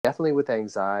Definitely with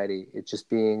anxiety, it's just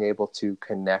being able to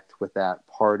connect with that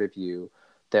part of you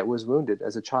that was wounded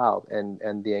as a child.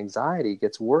 And the anxiety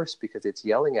gets worse because it's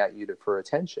yelling at you for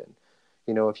attention.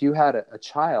 If you had a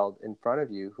child in front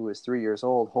of you who is 3 years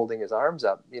old holding his arms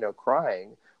up,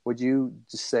 crying, would you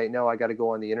just say, no, I got to go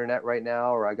on the internet right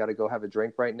now, or I got to go have a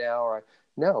drink right now?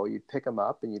 No, you'd pick him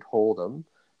up and you'd hold him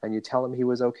and you tell him he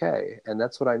was okay. And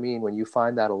that's what I mean when you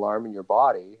find that alarm in your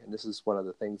body. And this is one of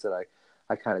the things that I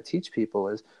kind of teach people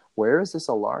is, where is this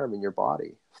alarm in your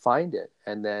body? Find it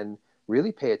and then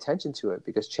really pay attention to it,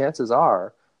 because chances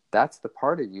are that's the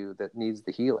part of you that needs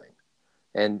the healing.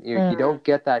 And you don't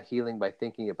get that healing by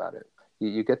thinking about it.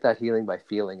 You get that healing by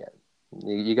feeling it.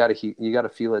 You got to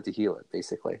feel it to heal it,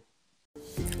 basically.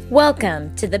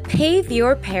 Welcome to the Pave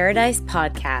Your Paradise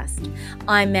podcast.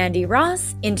 I'm Mandy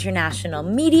Ross, international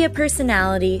media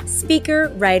personality, speaker,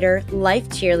 writer, life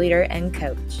cheerleader, and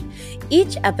coach.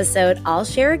 Each episode, I'll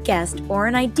share a guest or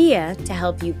an idea to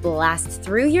help you blast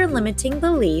through your limiting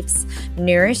beliefs,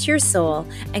 nourish your soul,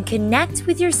 and connect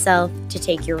with yourself to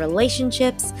take your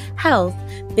relationships, health,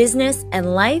 business,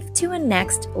 and life to a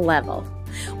next level.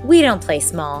 We don't play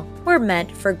small. We're meant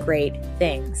for great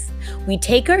things. We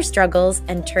take our struggles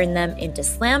and turn them into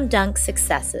slam dunk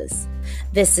successes.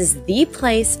 This is the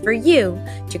place for you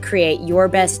to create your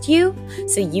best you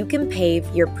so you can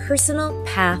pave your personal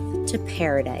path to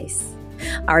paradise.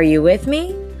 Are you with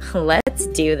me? Let's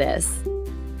do this.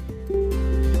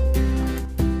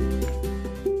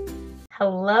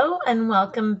 Hello and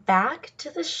welcome back to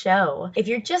the show. If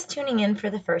you're just tuning in for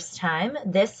the first time,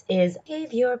 this is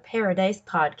Pave Your Paradise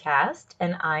podcast,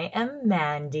 and I am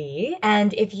Mandy.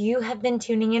 And if you have been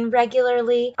tuning in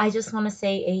regularly, I just want to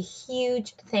say a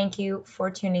huge thank you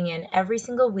for tuning in every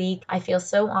single week. I feel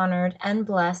so honored and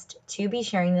blessed to be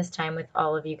sharing this time with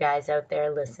all of you guys out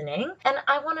there listening. And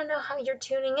I want to know how you're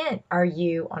tuning in. Are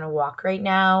you on a walk right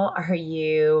now? Are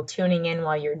you tuning in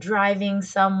while you're driving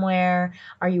somewhere?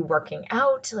 Are you working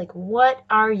out? Like, what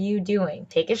are you doing?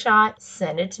 Take a shot,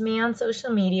 send it to me on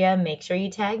social media. Make sure you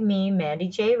tag me, Mandy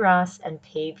J. Ross, and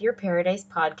Pave Your Paradise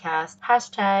podcast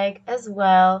hashtag as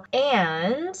well.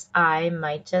 And I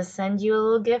might just send you a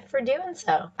little gift for doing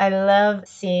so. I love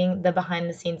seeing the behind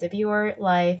the scenes of your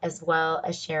life as well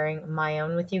as sharing my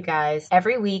own with you guys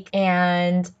every week.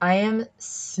 And I am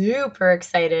super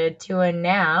excited to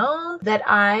announce that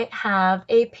I have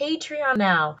a Patreon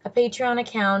now. A Patreon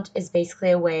account is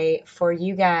basically a way for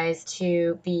you guys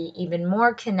to be even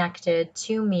more connected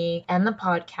to me and the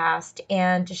podcast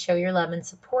and to show your love and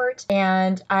support.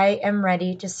 And I am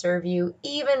ready to serve you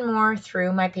even more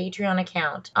through my Patreon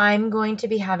account. I'm going to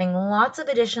be having lots of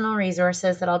additional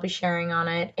resources that I'll be sharing on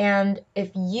it. And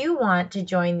if you want to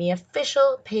join the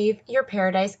official Pave Your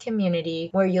Paradise community,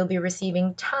 where you'll be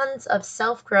receiving tons of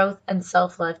self-growth and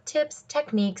self-love tips,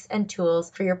 techniques, and tools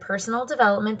for your personal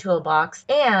development toolbox,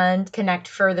 and connect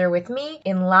further with me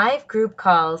in live group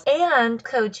calls and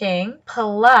coaching,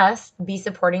 plus be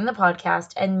supporting the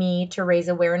podcast and me to raise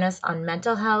awareness on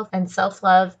mental health and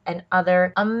self-love and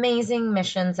other amazing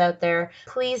missions out there,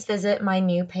 please visit my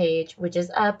new page, which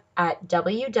is up at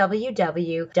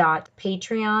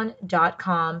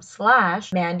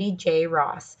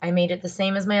www.patreon.com/MandyJRoss. I made it the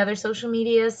same as my other social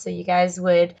medias, so you guys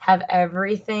would have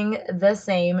everything the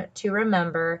same to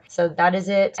remember. So that is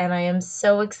it, and I am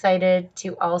so excited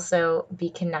to also be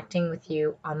connecting with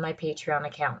you on my Patreon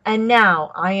account. And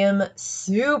now I am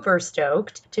super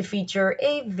stoked to feature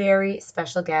a very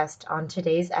special guest on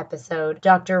today's episode,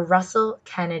 Dr. Russell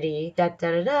Kennedy,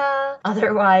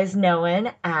 otherwise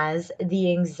known as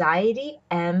the Anxiety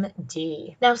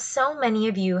MD. Now, so many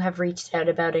of you have reached out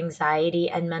about anxiety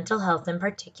and mental health in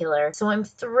particular, so I'm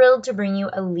thrilled to bring you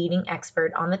a leading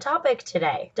expert on the topic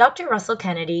today. Dr. Russell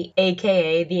Kennedy,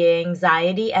 aka the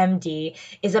Anxiety MD,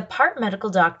 is a part medical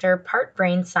doctor, part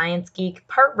brain science geek,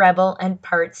 part rebel, and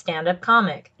part stand-up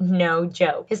comic. No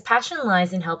joke. His passion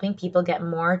lies in helping people get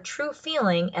more true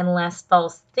feeling and less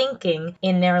false thinking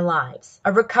in their lives.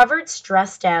 A recovered,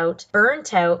 stressed out,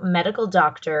 burnt out medical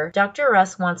doctor, Dr.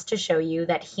 Russ wants to show you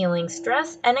that healing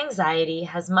stress and anxiety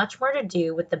has much more to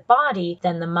do with the body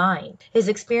than the mind. His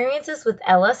experiences with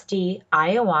LSD,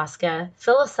 ayahuasca,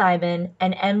 psilocybin,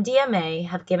 and MDMA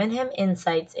have given him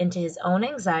insights into his own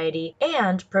anxiety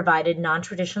and provided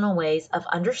non-traditional ways of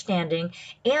understanding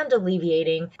and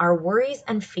alleviating our worries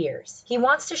and fears. He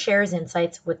wants to share his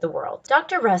insights with the world.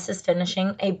 Dr. Russ is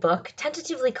finishing a book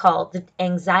tentatively called The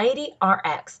Anxiety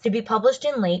RX to be published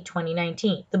in late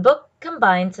 2019. The book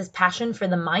combines his passion for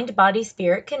the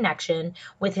mind-body-spirit connection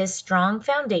with his strong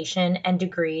foundation and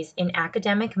degrees in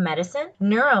academic medicine,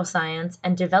 neuroscience,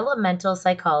 and developmental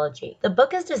psychology. The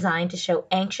book is designed to show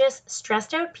anxious,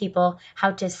 stressed-out people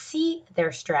how to see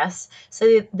their stress so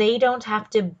that they don't have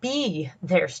to be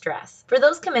their stress. For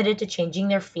those committed to changing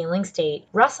their feeling state,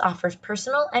 Russ offers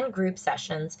personal and group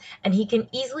sessions, and he can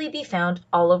easily be found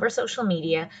all over social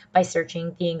media by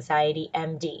searching The Anxiety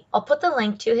MD. I'll put the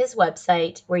link to his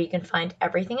website where you can find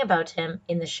everything about him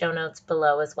in the show notes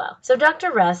below as well. So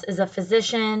Dr. Russ is a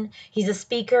physician, he's a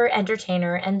speaker,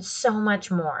 entertainer, and so much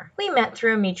more. We met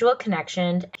through a mutual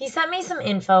connection. He sent me some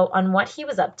info on what he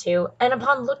was up to, and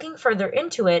upon looking further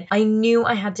into it, I knew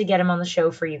I had to get him on the show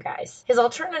for you guys. His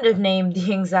alternative name,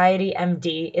 The Anxiety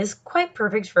MD, is quite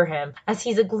perfect for him, as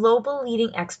he's a global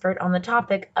leading expert on the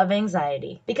topic of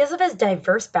anxiety. Because of his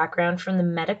diverse background from the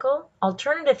medical,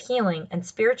 alternative healing, and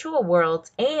spiritual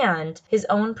worlds, and his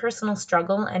own personal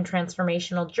struggle and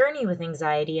transformational journey with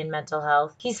anxiety and mental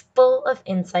health, he's full of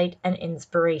insight and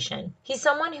inspiration. He's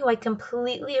someone who I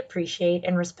completely appreciate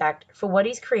and respect for what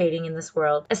he's creating in this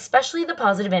world, especially the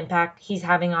positive impact he's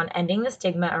having on ending the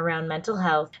stigma around mental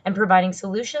health and providing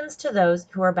solutions to those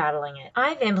who are battling it.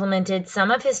 I've implemented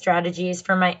some of his strategies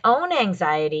for my own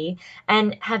anxiety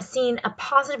and have seen a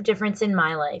positive difference in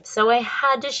my life, so I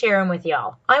had to share them with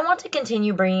y'all. I want to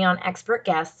continue bringing on expert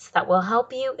guests that will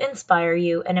help you, inspire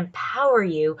you, and empower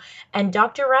you, and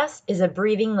Dr. Russ is a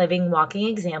breathing, living, walking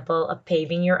example of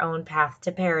paving your own path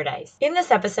to paradise. In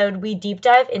this episode, we deep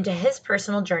dive into his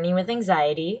personal journey with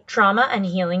anxiety, trauma, and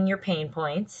healing your pain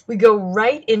points. We go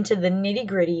right into the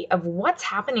nitty-gritty of what's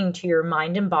happening to your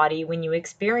mind and body when you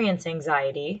experience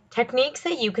anxiety, techniques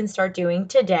that you can start doing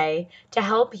today to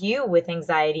help you with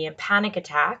anxiety and panic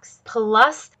attacks,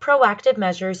 plus proactive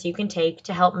measures you can take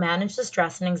to help manage the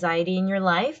stress and anxiety in your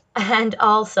life. And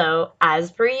also,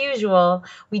 as per usual,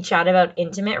 we chat about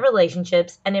intimate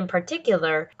relationships and in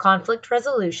particular, conflict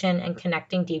resolution and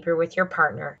connecting deeper with your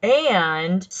partner,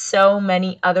 and so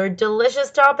many other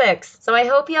delicious topics. So I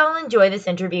hope y'all enjoy this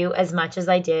interview as much as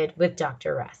I did with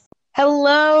Dr. Russ.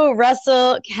 Hello,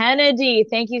 Russell Kennedy.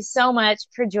 Thank you so much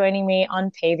for joining me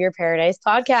on Pave Your Paradise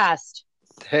podcast.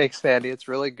 Thanks, Mandy. It's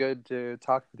really good to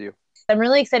talk with you. I'm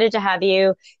really excited to have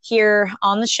you here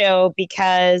on the show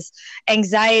because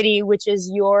anxiety, which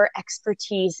is your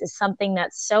expertise, is something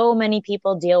that so many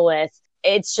people deal with.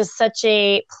 It's just such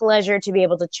a pleasure to be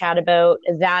able to chat about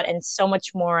that and so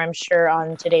much more, I'm sure,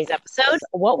 on today's episode.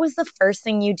 What was the first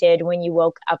thing you did when you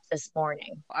woke up this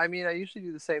morning? I mean, I usually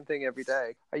do the same thing every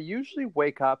day. I usually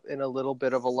wake up in a little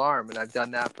bit of alarm, and I've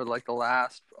done that for like the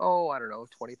last,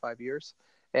 25 years.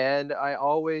 And I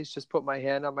always just put my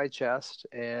hand on my chest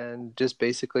and just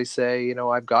basically say,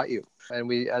 I've got you.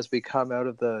 And as we come out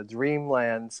of the dream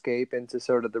landscape into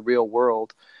sort of the real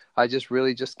world, I just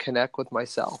really just connect with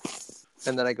myself.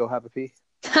 And then I go have a pee.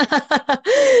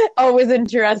 Always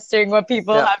interesting what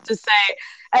people have to say.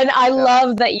 And I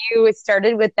love that you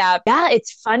started with that. Yeah,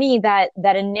 it's funny that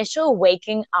initial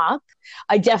waking up,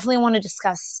 I definitely want to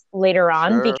discuss later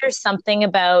on because there's something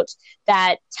about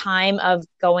that time of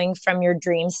going from your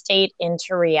dream state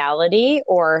into reality,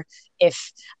 or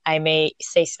if I may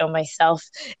say so myself,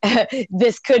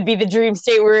 this could be the dream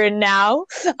state we're in now.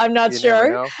 I'm not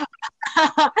sure.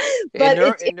 But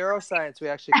in neuroscience, we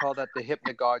actually call that the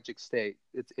hypnagogic state.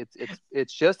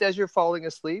 It's just as you're falling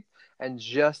asleep and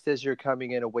just as you're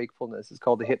coming in a wakefulness. It's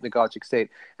called the hypnagogic state.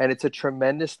 And it's a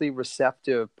tremendously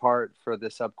receptive part for the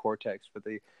subcortex, for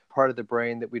the part of the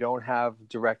brain that we don't have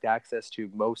direct access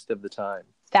to most of the time.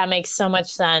 That makes so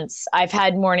much sense. I've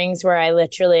had mornings where I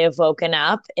literally have woken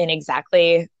up in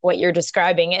exactly what you're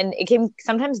describing. And it can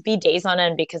sometimes be days on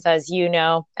end because, as you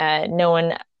know,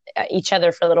 knowing each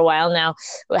other for a little while now,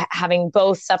 having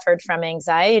both suffered from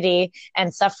anxiety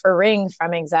and suffering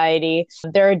from anxiety,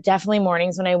 there are definitely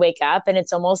mornings when I wake up and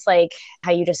it's almost like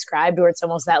how you described, where it's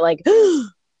almost that like,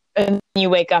 and you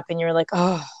wake up and you're like,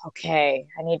 oh, okay,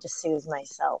 I need to soothe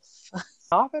myself.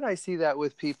 Often I see that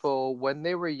with people when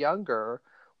they were younger,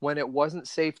 when it wasn't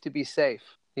safe to be safe.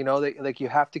 Like you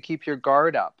have to keep your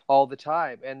guard up all the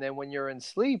time. And then when you're in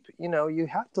sleep, you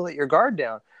have to let your guard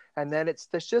down. And then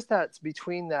there's just that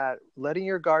between that letting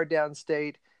your guard down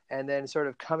state and then sort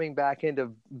of coming back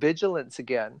into vigilance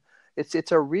again. It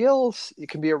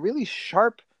can be a really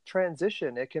sharp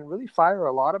transition. It can really fire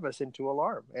a lot of us into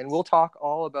alarm. And we'll talk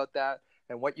all about that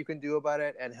and what you can do about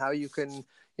it and how you can,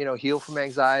 heal from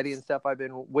anxiety and stuff. I've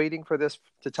been waiting for this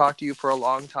to talk to you for a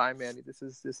long time, Mandy. This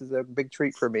is a big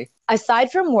treat for me.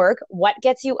 Aside from work, what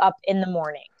gets you up in the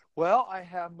morning? Well, I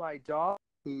have my dog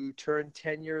who turned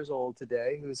 10 years old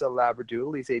today, who's a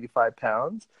Labradoodle. He's 85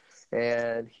 pounds.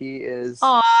 and he is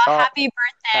Oh, oh, happy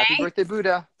happy birthday. birthday,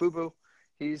 Buddha, Boo Boo.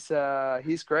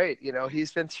 He's great. You know,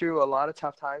 he's been through a lot of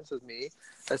tough times with me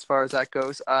as far as that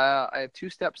goes. I have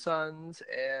two stepsons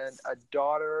and a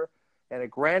daughter and a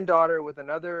granddaughter with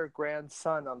another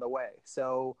grandson on the way.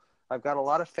 So I've got a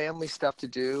lot of family stuff to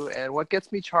do. And what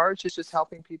gets me charged is just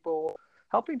helping people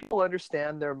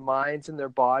understand their minds and their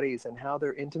bodies and how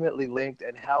they're intimately linked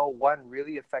and how one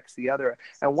really affects the other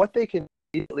and what they can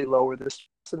immediately lower the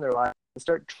stress in their life and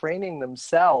start training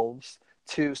themselves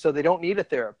to, so they don't need a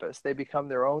therapist. They become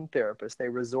their own therapist. They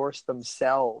resource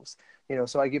themselves. You know,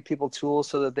 so I give people tools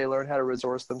so that they learn how to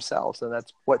resource themselves, and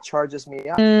that's what charges me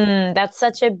up. That's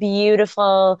such a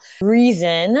beautiful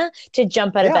reason to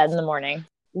jump out of Yeah. bed in the morning.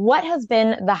 What has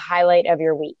been the highlight of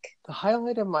your week? The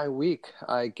highlight of my week,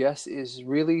 I guess, is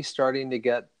really starting to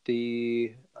get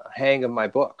the hang of my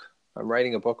book. I'm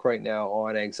writing a book right now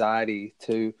on anxiety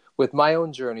with my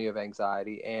own journey of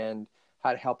anxiety and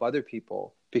how to help other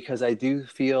people, because I do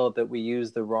feel that we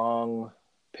use the wrong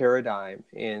paradigm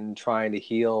in trying to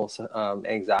heal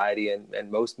anxiety and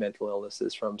most mental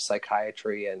illnesses from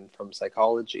psychiatry and from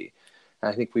psychology.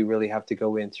 And I think we really have to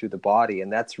go in through the body,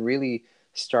 and that's really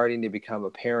starting to become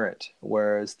apparent,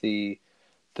 whereas the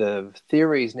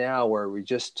theories now where we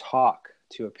just talk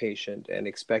to a patient and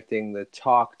expecting the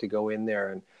talk to go in there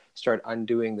and start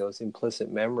undoing those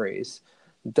implicit memories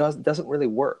doesn't really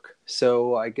work.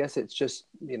 So I guess it's just,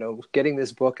 you know, getting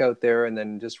this book out there and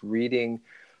then just reading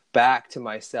back to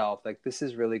myself, like, this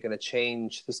is really going to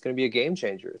change. This is going to be a game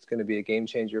changer. It's going to be a game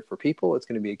changer for people. It's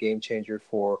going to be a game changer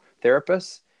for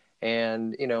therapists.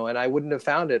 And, you know, and I wouldn't have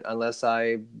found it unless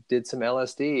I did some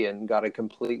LSD and got a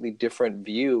completely different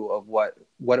view of what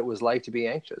it was like to be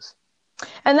anxious.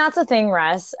 And that's the thing,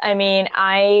 Russ. I mean,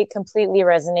 I completely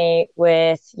resonate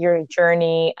with your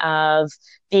journey of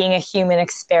being a human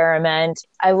experiment.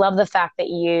 I love the fact that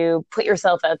you put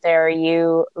yourself out there.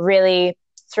 You really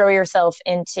throw yourself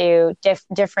into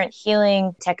different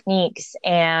healing techniques.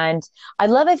 And I'd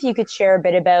love if you could share a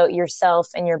bit about yourself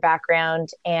and your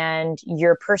background and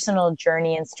your personal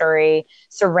journey and story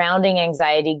surrounding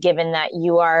anxiety, given that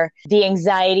you are the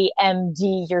anxiety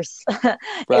MD yourself. It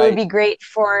would Right. be great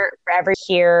for everyone to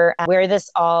hear where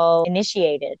this all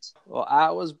initiated. Well,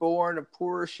 I was born a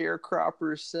poor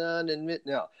sharecropper's son in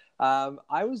no.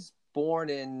 I was born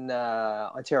in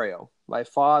Ontario. My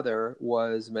father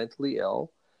was mentally ill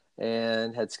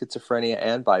and had schizophrenia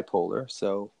and bipolar.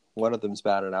 So one of them's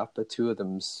bad enough, but two of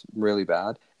them's really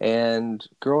bad. And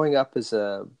growing up as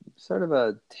a sort of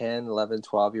a 10, 11,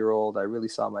 12-year-old, I really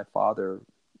saw my father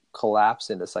collapse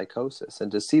into psychosis.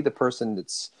 And to see the person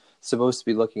that's supposed to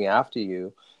be looking after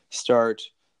you start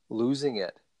losing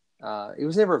it. It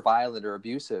was never violent or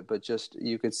abusive, but just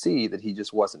you could see that he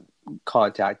just wasn't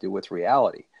contacted with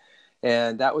reality,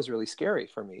 and that was really scary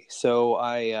for me. So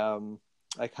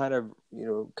I kind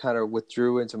of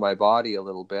withdrew into my body a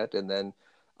little bit, and then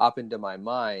up into my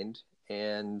mind,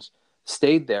 and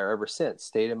stayed there ever since.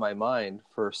 Stayed in my mind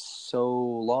for so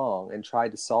long, and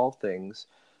tried to solve things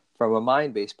from a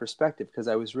mind-based perspective, because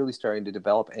I was really starting to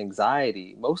develop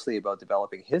anxiety, mostly about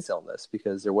developing his illness,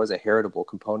 because there was a heritable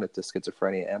component to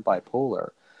schizophrenia and bipolar.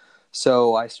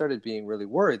 So I started being really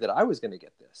worried that I was going to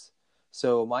get this.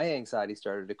 So my anxiety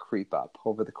started to creep up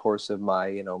over the course of my,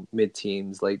 you know,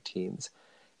 mid-teens, late teens.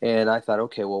 And I thought,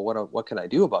 okay, well, what can I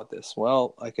do about this?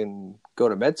 Well, I can go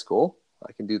to med school.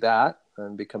 I can do that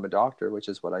and become a doctor, which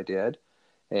is what I did,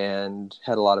 and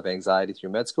had a lot of anxiety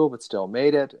through med school, but still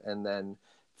made it. And then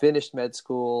finished med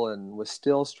school and was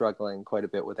still struggling quite a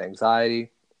bit with anxiety.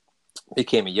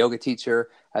 Became a yoga teacher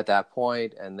at that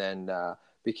point, and then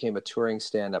became a touring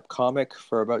stand-up comic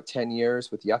for about 10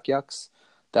 years with Yuck Yucks.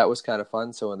 That was kind of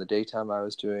fun. So in the daytime, I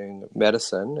was doing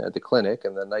medicine at the clinic,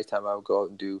 and the nighttime I would go out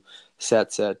and do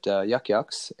sets at Yuck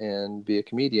Yucks and be a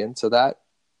comedian. So that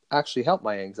actually helped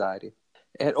my anxiety.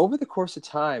 And over the course of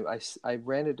time, I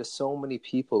ran into so many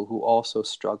people who also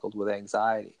struggled with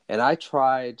anxiety. And I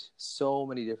tried so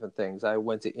many different things. I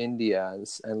went to India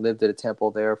and lived at a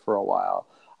temple there for a while.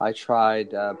 I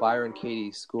tried Byron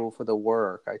Katie's School for the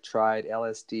Work. I tried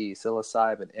LSD,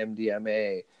 psilocybin,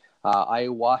 MDMA,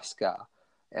 ayahuasca.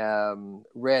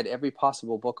 Read every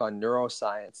possible book on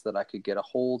neuroscience that I could get a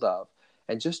hold of,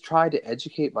 and just tried to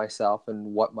educate myself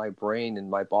in what my brain and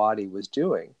my body was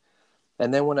doing.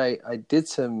 And then when I did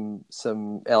some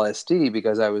LSD,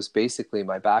 because I was basically,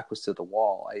 my back was to the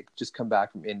wall. I just come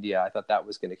back from India. I thought that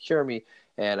was going to cure me.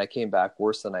 And I came back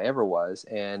worse than I ever was.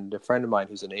 And a friend of mine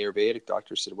who's an Ayurvedic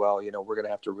doctor said, well, you know, we're going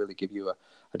to have to really give you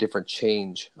a different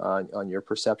change on your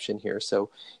perception here.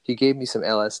 So he gave me some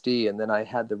LSD. And then I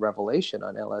had the revelation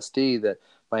on LSD that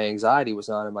my anxiety was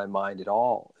not in my mind at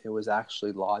all. It was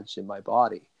actually lodged in my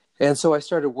body. And so I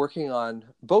started working on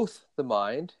both the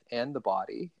mind and the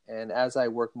body. And as I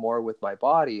worked more with my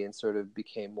body and sort of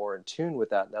became more in tune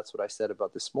with that, and that's what I said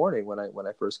about this morning when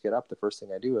I first get up, the first thing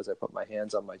I do is I put my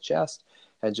hands on my chest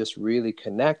and just really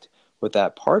connect with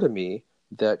that part of me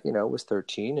that, was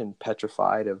 13 and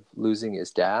petrified of losing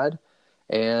his dad,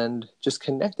 and just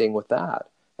connecting with that.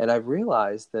 And I've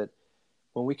realized that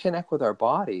when we connect with our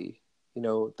body,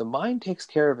 the mind takes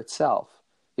care of itself.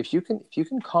 If you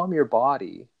can calm your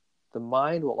body, the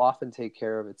mind will often take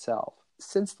care of itself.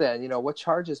 Since then, what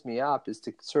charges me up is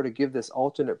to sort of give this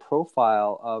alternate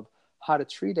profile of how to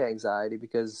treat anxiety,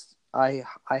 because I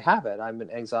have it. I'm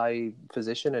an anxiety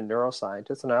physician and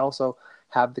neuroscientist, and I also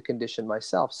have the condition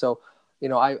myself. So,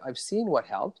 I've seen what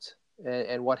helped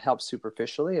and what helps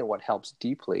superficially and what helps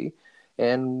deeply.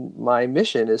 And my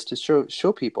mission is to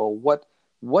show people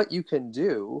what you can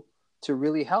do to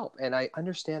really help. And I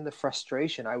understand the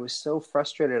frustration. I was so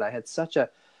frustrated. I had such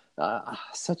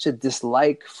a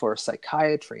dislike for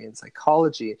psychiatry and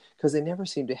psychology because they never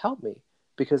seemed to help me.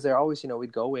 Because they're always,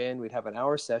 we'd go in, we'd have an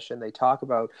hour session. They talk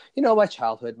about, my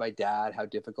childhood, my dad, how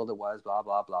difficult it was, blah,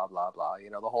 blah, blah, blah, blah,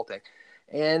 the whole thing.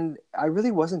 And I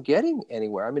really wasn't getting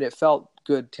anywhere. I mean, it felt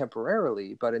good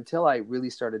temporarily, but until I really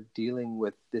started dealing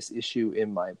with this issue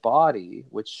in my body,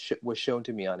 which was shown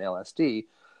to me on LSD,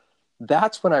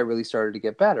 that's when I really started to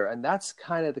get better. And that's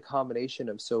kind of the combination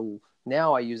of, so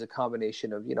now I use a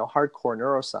combination of, hardcore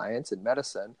neuroscience and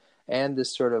medicine and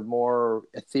this sort of more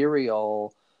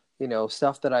ethereal,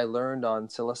 stuff that I learned on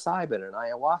psilocybin and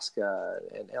ayahuasca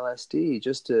and LSD,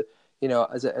 just to,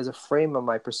 as a frame of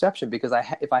my perception, because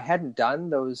if I hadn't done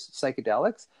those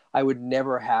psychedelics, I would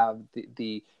never have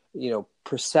the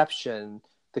perception,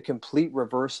 the complete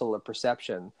reversal of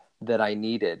perception that I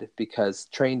needed, because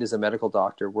trained as a medical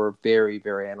doctor, we're very,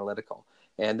 very analytical.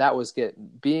 And that was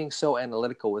being so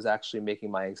analytical was actually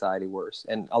making my anxiety worse.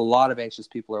 And a lot of anxious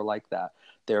people are like that.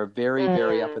 They're very,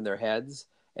 very up in their heads,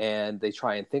 and they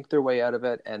try and think their way out of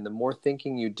it. And the more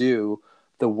thinking you do,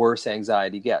 the worse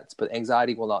anxiety gets. But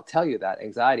anxiety will not tell you that.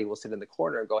 Anxiety will sit in the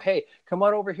corner and go, hey, come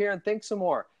on over here and think some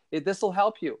more. This will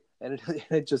help you. And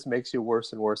it just makes you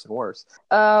worse and worse and worse.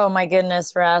 Oh my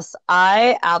goodness, Russ.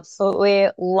 I absolutely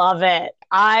love it.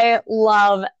 I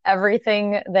love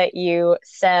everything that you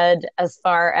said as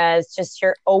far as just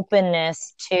your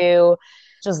openness to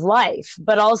just life,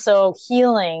 but also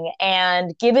healing.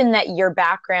 And given that your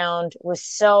background was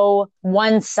so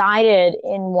one-sided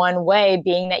in one way,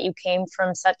 being that you came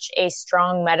from such a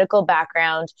strong medical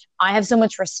background, I have so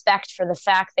much respect for the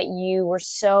fact that you were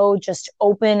so just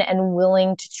open and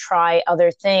willing to try other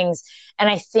things. And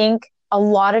I think a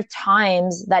lot of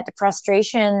times that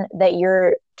frustration that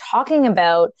you're talking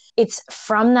about, it's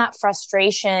from that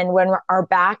frustration when our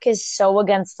back is so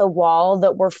against the wall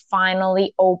that we're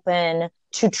finally open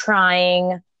to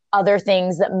trying other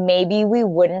things that maybe we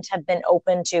wouldn't have been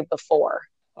open to before.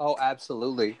 Oh,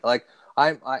 absolutely. Like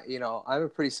I'm a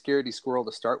pretty scaredy squirrel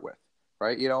to start with,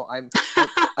 right?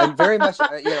 I'm very much,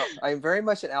 I'm very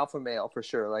much an alpha male for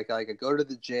sure. Like I go to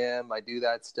the gym, I do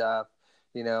that stuff.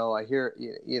 I hear,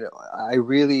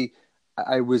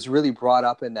 I was really brought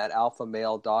up in that alpha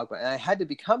male dogma, and I had to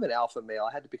become an alpha male.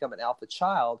 I had to become an alpha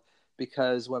child,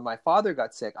 because when my father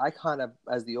got sick, I kind of,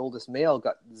 as the oldest male,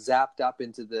 got zapped up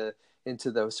into the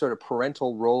sort of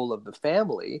parental role of the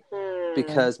family,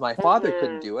 because my father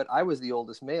couldn't do it. I was the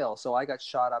oldest male, so I got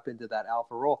shot up into that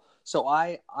alpha role. So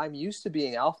I'm used to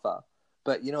being alpha,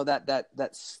 but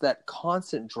that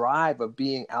constant drive of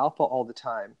being alpha all the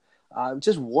time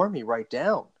just wore me right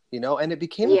down, and it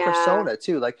became a persona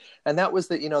too. Like, and that was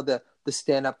the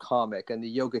stand-up comic and the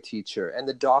yoga teacher and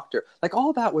the doctor. Like,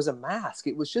 all that was a mask.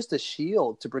 It was just a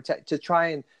shield to protect, to try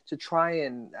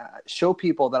and show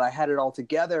people that I had it all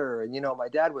together. And, my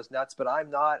dad was nuts, but I'm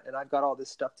not, and I've got all this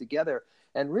stuff together.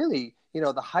 And really,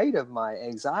 the height of my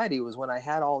anxiety was when I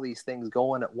had all these things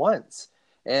going at once.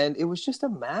 And it was just a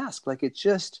mask. Like, it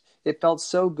felt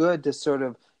so good to sort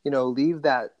of, leave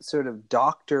that sort of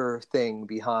doctor thing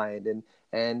behind.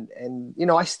 And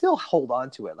I still hold on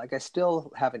to it. Like, I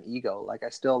still have an ego. Like, I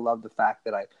still love the fact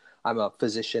that I'm a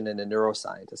physician and a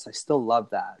neuroscientist. I still love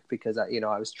that because I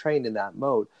was trained in that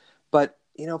mode. But,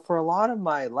 for a lot of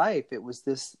my life, it was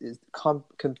this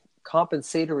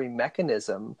compensatory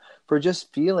mechanism for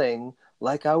just feeling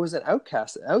like I was an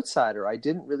outcast, an outsider. I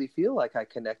didn't really feel like I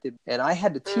connected. And I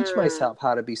had to teach myself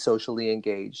how to be socially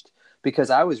engaged,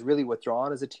 because I was really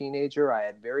withdrawn as a teenager. I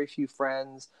had very few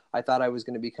friends. I thought I was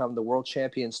going to become the world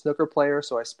champion snooker player,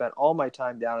 so I spent all my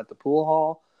time down at the pool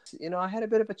hall. I had a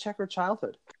bit of a checkered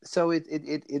childhood. So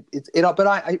but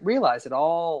I realized it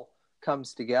all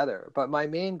comes together. But my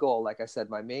main goal, like I said,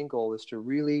 my main goal is to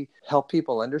really help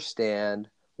people understand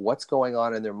what's going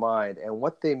on in their mind and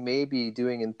what they may be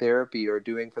doing in therapy or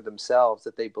doing for themselves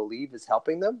that they believe is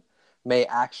helping them may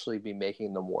actually be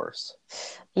making them worse.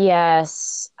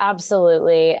 Yes,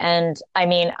 absolutely. And I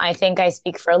mean, I think I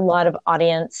speak for a lot of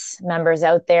audience members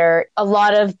out there. A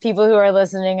lot of people who are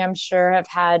listening, I'm sure, have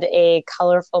had a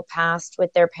colorful past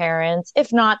with their parents.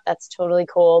 If not, that's totally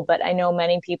cool. But I know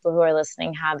many people who are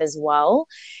listening have as well.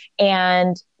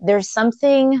 And there's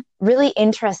something really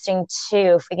interesting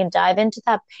too, if we can dive into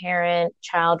that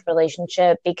parent-child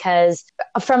relationship, because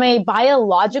from a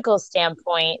biological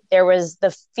standpoint, there was the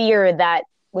fear that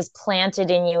was planted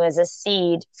in you as a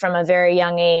seed from a very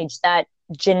young age that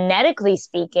genetically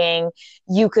speaking,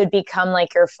 you could become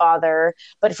like your father.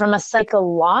 But from a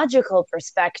psychological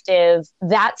perspective,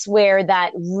 that's where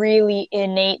that really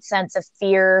innate sense of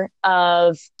fear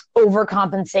of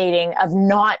overcompensating, of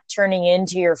not turning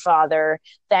into your father,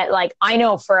 that like, I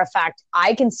know for a fact,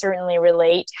 I can certainly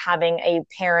relate having a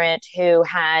parent who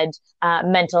had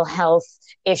mental health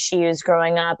issues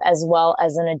growing up as well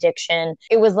as an addiction.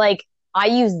 It was like, I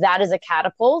used that as a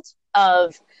catapult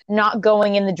of not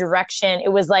going in the direction.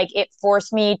 It was like it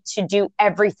forced me to do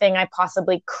everything I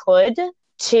possibly could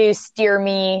to steer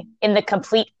me in the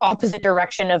complete opposite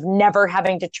direction of never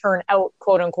having to turn out,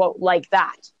 quote unquote, like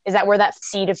that. Is that where that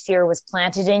seed of fear was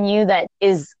planted in you? That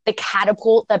is the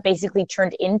catapult that basically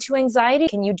turned into anxiety?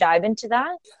 Can you dive into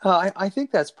that? I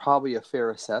think that's probably a fair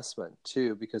assessment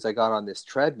too, because I got on this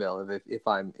treadmill of if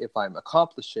I'm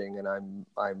accomplishing and I'm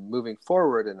moving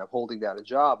forward and I'm holding down a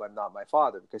job, I'm not my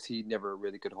father, because he never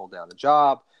really could hold down a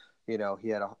job. You know, he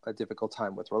had a difficult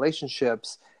time with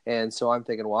relationships. And so I'm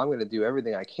thinking, well, I'm going to do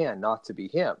everything I can not to be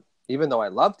him, even though I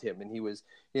loved him. And he was,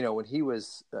 you know, when he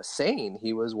was sane,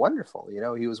 he was wonderful. You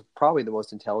know, he was probably the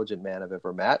most intelligent man I've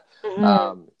ever met.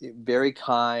 Very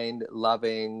kind,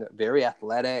 loving, very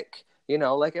athletic, you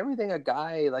know, like everything a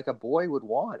guy, like a boy would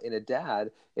want in a dad,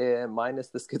 minus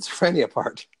the schizophrenia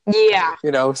part. Yeah.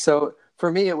 You know, so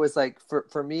for me, it was like,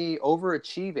 for me,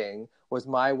 overachieving was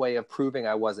my way of proving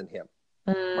I wasn't him.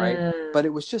 Right. But it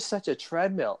was just such a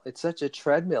treadmill. It's such a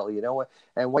treadmill, you know,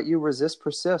 and what you resist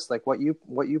persists. Like what you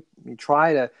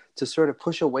try to sort of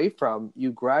push away from,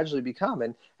 you gradually become.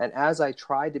 And as I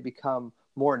tried to become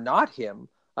more not him,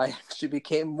 I actually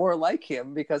became more like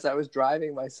him, because I was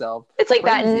driving myself. It's like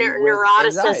that Anxiety.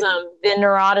 the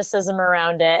neuroticism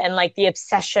around it, and like the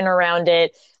obsession around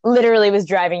it literally was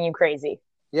driving you crazy.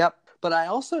 Yep. But I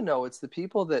also know it's the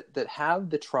people that have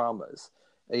the traumas,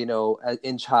 you know,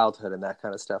 in childhood and that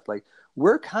kind of stuff. Like,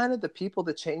 we're kind of the people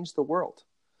that change the world.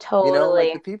 Totally. You know,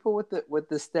 like the people with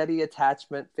the steady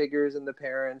attachment figures and the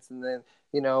parents, and then,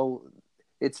 you know,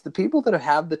 it's the people that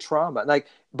have the trauma. Like,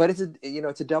 but it's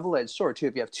a double-edged sword too.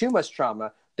 If you have too much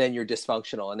trauma, then you're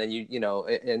dysfunctional, and then you know,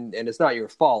 and it's not your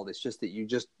fault. It's just that you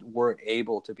just weren't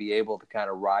able to kind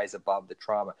of rise above the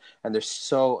trauma. And there's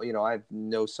so, you know, I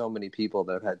know so many people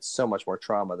that have had so much more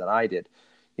trauma than I did,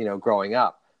 you know, growing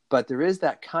up. But there is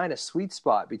that kind of sweet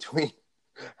spot between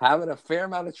having a fair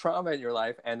amount of trauma in your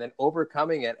life and then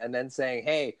overcoming it, and then saying,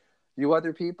 hey, you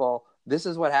other people, this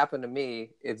is what happened to me.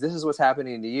 If this is what's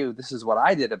happening to you, this is what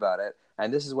I did about it.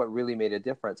 And this is what really made a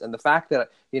difference. And the fact that,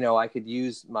 you know, I could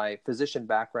use my physician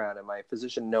background and my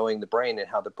physician knowing the brain and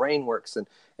how the brain works,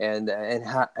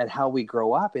 and how we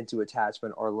grow up into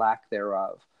attachment or lack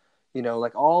thereof. You know,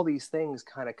 like all these things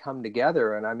kind of come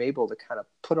together, and I'm able to kind of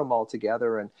put them all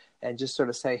together and just sort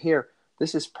of say, here,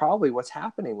 this is probably what's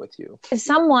happening with you. If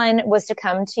someone was to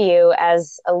come to you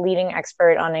as a leading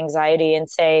expert on anxiety and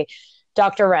say,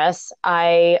 Dr. Russ,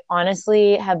 I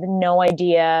honestly have no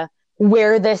idea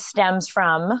where this stems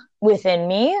from within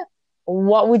me,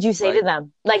 what would you say to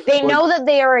them? Like, they know that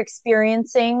they are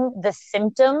experiencing the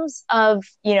symptoms of,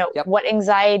 you know, what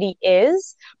anxiety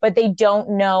is, but they don't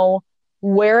know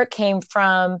where it came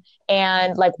from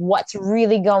and like what's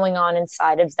really going on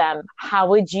inside of them. How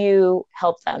would you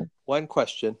help them? One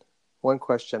question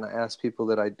I ask people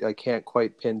that I can't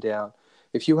quite pin down.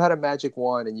 If you had a magic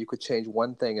wand and you could change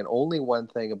one thing and only one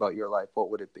thing about your life,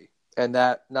 what would it be? And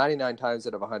that 99 times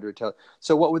out of 100 tell.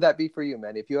 So what would that be for you,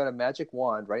 man? If you had a magic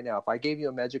wand right now, if I gave you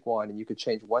a magic wand and you could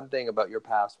change one thing about your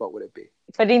past, what would it be?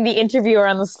 Putting the interviewer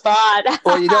on the spot.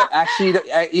 Well, you don't actually,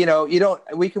 you know, you don't,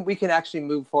 we can actually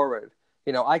move forward.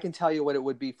 You know, I can tell you what it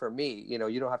would be for me. You know,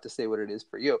 you don't have to say what it is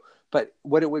for you. But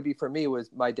what it would be for me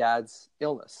was my dad's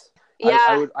illness.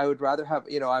 Yeah. I would rather have,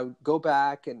 you know, I would go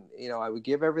back and, you know, I would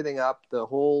give everything up, the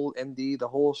whole MD, the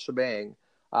whole shebang,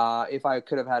 if I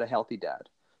could have had a healthy dad.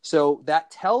 So that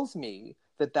tells me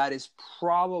that is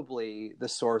probably the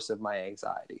source of my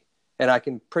anxiety. And I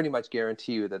can pretty much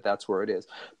guarantee you that that's where it is.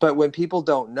 But when people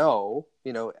don't know,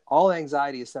 all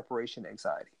anxiety is separation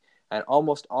anxiety. And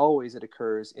almost always it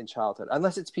occurs in childhood,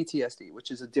 unless it's PTSD, which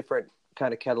is a different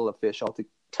kind of kettle of fish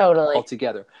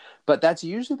altogether. But that's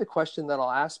usually the question that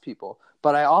I'll ask people.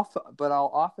 But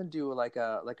I'll often do like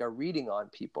a reading on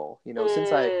people.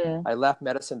 Since I left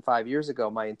medicine 5 years ago,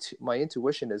 my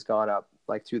intuition has gone up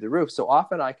like through the roof. So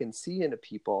often I can see into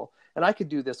people, and I could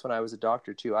do this when I was a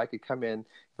doctor too. I could come in,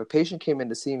 if a patient came in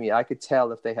to see me, I could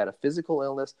tell if they had a physical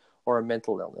illness or a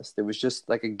mental illness. There was just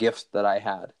like a gift that I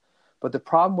had. But the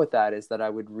problem with that is that I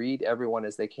would read everyone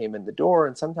as they came in the door,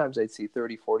 and sometimes I'd see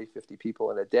 30, 40, 50 people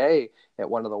in a day at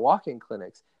one of the walk-in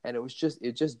clinics, and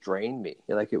it just drained me.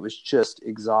 Like, it was just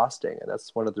exhausting, and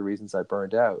that's one of the reasons I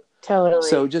burned out. Totally.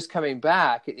 So just coming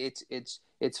back,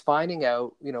 it's finding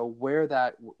out, where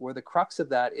the crux of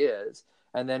that is,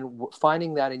 and then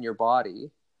finding that in your body.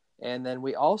 And then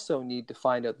we also need to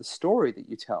find out the story that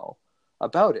you tell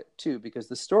about it too, because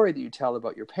the story that you tell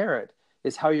about your parent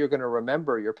is how you're going to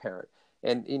remember your parent.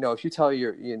 And, if you tell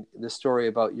the story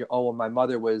about my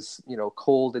mother was,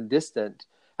 cold and distant,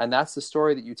 and that's the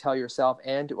story that you tell yourself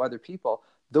and to other people,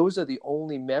 those are the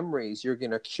only memories you're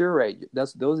going to curate.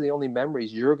 Those are the only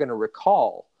memories you're going to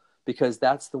recall, because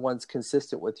that's the ones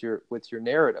consistent with your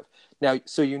narrative. Now,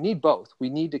 so you need both. We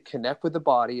need to connect with the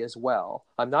body as well.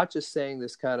 I'm not just saying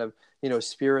this kind of,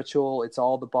 spiritual, it's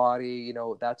all the body,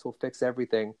 that will fix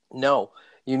everything. No,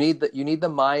 you need the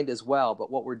mind as well.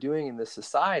 But what we're doing in this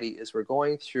society is we're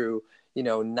going through,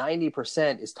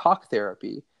 90% is talk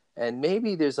therapy. And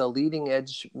maybe there's a leading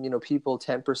edge, people,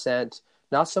 10%,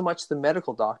 not so much the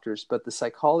medical doctors, but the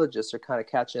psychologists are kind of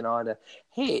catching on to,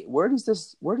 hey, where does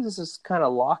this kind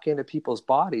of lock into people's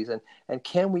bodies? And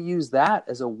can we use that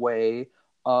as a way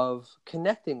of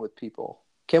connecting with people?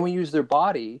 Can we use their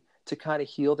body to kind of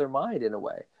heal their mind in a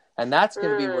way? And that's going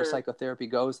to be where psychotherapy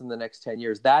goes in the next 10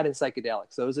 years. That and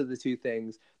psychedelics. Those are the two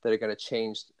things that are going to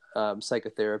change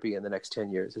psychotherapy in the next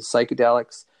 10 years. Is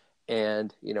psychedelics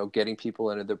and, getting people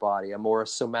into their body, a more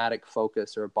somatic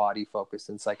focus or a body focus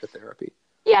in psychotherapy.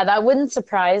 Yeah, that wouldn't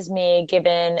surprise me,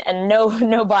 given, and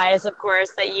no bias, of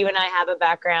course, that you and I have a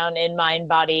background in mind,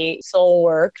 body, soul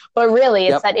work. But really,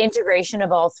 it's that integration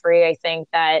of all three, I think,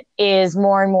 that is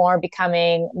more and more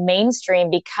becoming mainstream,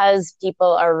 because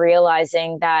people are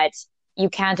realizing that you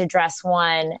can't address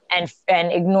one and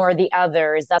ignore the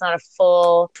others. That's not a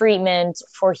full treatment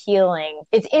for healing.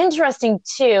 It's interesting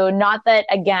too, not that,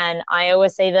 again, I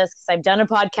always say this because I've done a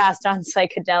podcast on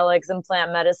psychedelics and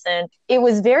plant medicine. It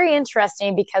was very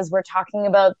interesting because we're talking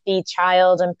about the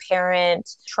child and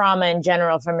parent trauma in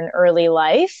general from an early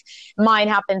life. Mine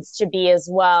happens to be as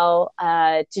well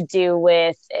to do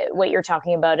with what you're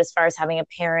talking about as far as having a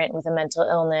parent with a mental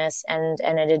illness and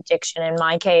an addiction in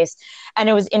my case. And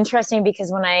it was interesting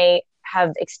because when I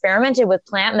have experimented with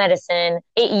plant medicine,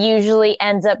 it usually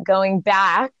ends up going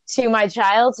back to my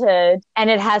childhood, and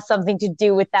it has something to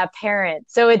do with that parent.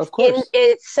 So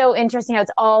it's so interesting how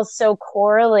it's all so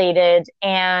correlated,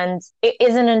 and it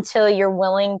isn't until you're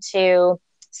willing to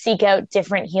seek out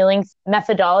different healing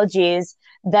methodologies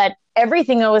that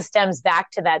everything always stems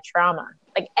back to that trauma,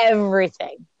 like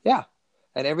everything. Yeah.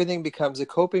 And everything becomes a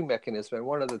coping mechanism. And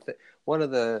one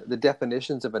of the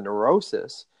definitions of a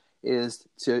neurosis is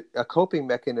a coping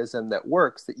mechanism that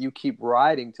works, that you keep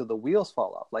riding till the wheels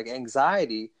fall off. Like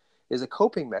anxiety is a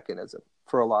coping mechanism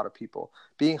for a lot of people.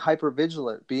 Being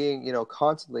hypervigilant, being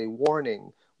constantly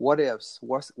warning, what ifs,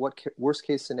 what worst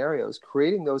case scenarios,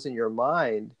 creating those in your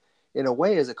mind in a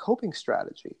way is a coping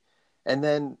strategy. And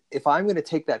then if I'm going to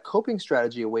take that coping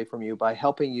strategy away from you by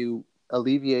helping you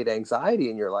alleviate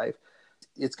anxiety in your life,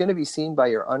 it's going to be seen by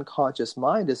your unconscious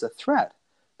mind as a threat,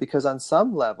 because on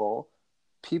some level,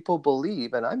 people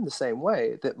believe, and I'm the same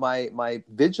way, that my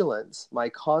vigilance, my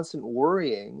constant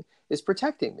worrying is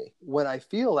protecting me. When I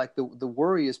feel like the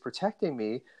worry is protecting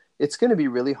me, it's going to be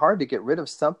really hard to get rid of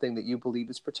something that you believe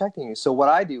is protecting you. So what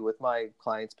I do with my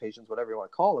clients, patients, whatever you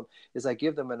want to call them, is I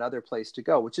give them another place to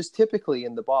go, which is typically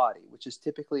in the body, which is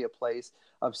typically a place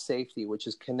of safety, which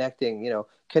is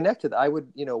connected. I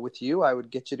would, with you, I would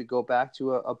get you to go back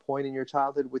to a point in your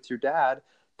childhood with your dad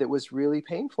that was really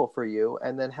painful for you,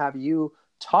 and then have you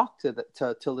talk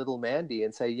to little Mandy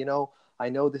and say, I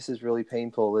know this is really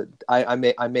painful.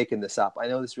 I'm making this up. I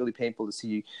know this is really painful to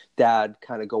see Dad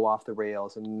kind of go off the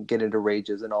rails and get into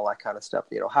rages and all that kind of stuff.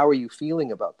 How are you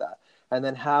feeling about that? And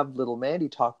then have little Mandy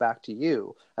talk back to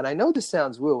you. And I know this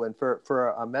sounds woo, and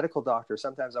for a medical doctor,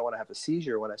 sometimes I want to have a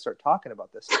seizure when I start talking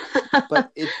about this.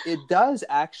 But it does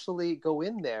actually go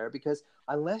in there, because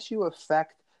unless you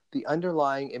affect the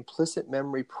underlying implicit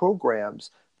memory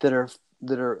programs that are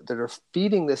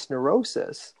feeding this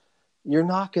neurosis, you're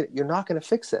not going to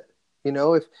fix it.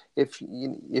 If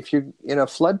you're in a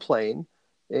floodplain,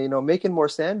 making more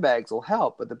sandbags will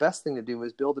help, but the best thing to do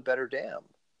is build a better dam.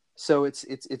 So it's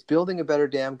building a better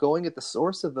dam, going at the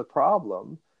source of the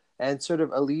problem, and sort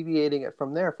of alleviating it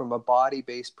from there, from a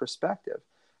body-based perspective.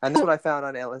 And that's what I found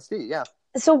on LSD. Yeah.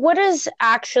 So what is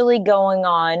actually going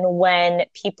on when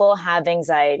people have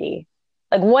anxiety?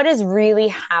 Like what is really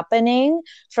happening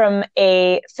from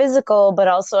a physical, but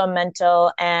also a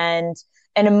mental and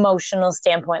an emotional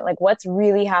standpoint? Like what's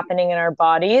really happening in our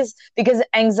bodies? Because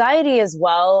anxiety as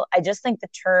well, I just think the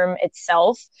term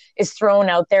itself is thrown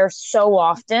out there so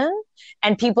often,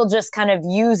 and people just kind of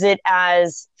use it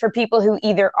as, for people who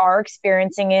either are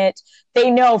experiencing it, they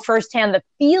know firsthand the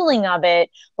feeling of it,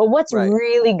 but what's Right.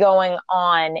 really going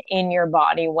on in your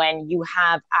body when you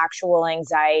have actual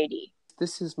anxiety?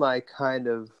 This is my kind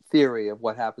of theory of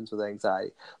what happens with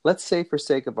anxiety. Let's say, for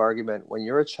sake of argument, when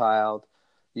you're a child,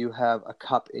 you have a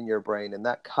cup in your brain, and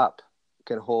that cup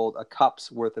can hold a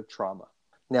cup's worth of trauma.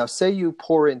 Now, say you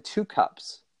pour in 2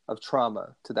 cups of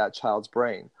trauma to that child's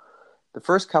brain. The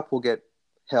first cup will get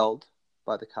held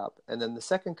by the cup, and then the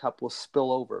second cup will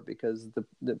spill over because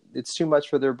it's too much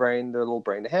for their little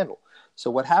brain to handle. So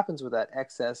what happens with that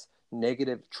excess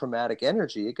negative traumatic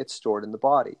energy? It gets stored in the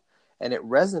body, and it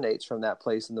resonates from that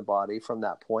place in the body from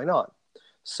that point on.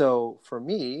 So for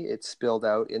me, it's spilled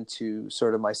out into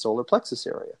sort of my solar plexus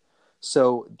area.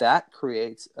 So that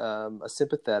creates a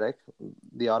sympathetic,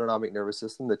 the autonomic nervous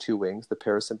system, the 2 wings, the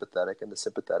parasympathetic and the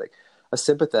sympathetic, a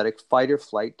sympathetic fight or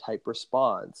flight type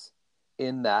response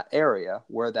in that area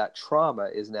where that trauma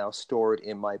is now stored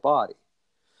in my body.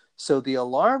 So the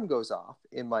alarm goes off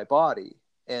in my body,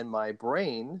 and my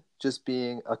brain, just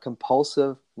being a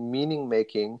compulsive,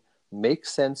 meaning-making,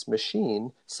 make-sense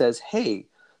machine, says, hey,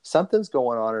 something's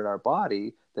going on in our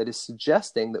body that is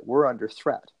suggesting that we're under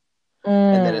threat.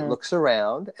 And then it looks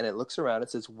around, and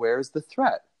says, where's the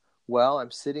threat? Well,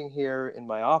 I'm sitting here in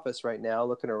my office right now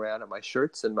looking around at my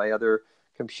shirts and my other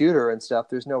computer and stuff.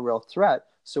 There's no real threat.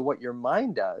 So what your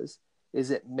mind does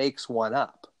is it makes one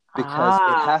up, because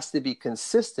it has to be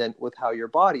consistent with how your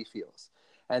body feels.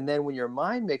 And then when your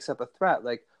mind makes up a threat,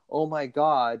 like, oh my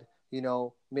God,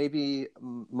 maybe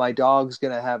my dog's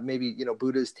going to have, maybe,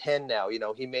 Buddha's 10 now,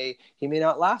 he may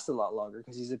not last a lot longer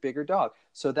because he's a bigger dog.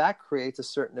 So that creates a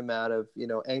certain amount of,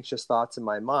 anxious thoughts in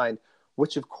my mind,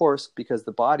 which of course, because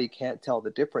the body can't tell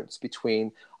the difference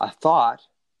between a thought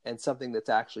and something that's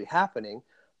actually happening,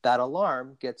 that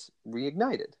alarm gets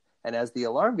reignited. And as the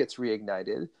alarm gets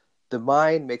reignited, the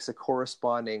mind makes a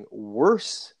corresponding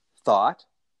worse thought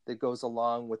that goes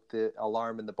along with the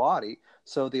alarm in the body.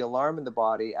 So the alarm in the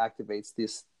body activates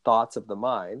these thoughts of the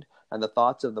mind, and the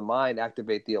thoughts of the mind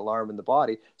activate the alarm in the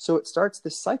body. So it starts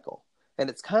this cycle, and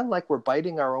it's kind of like we're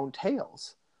biting our own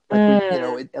tails. Like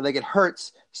it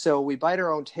hurts, so we bite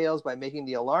our own tails by making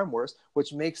the alarm worse,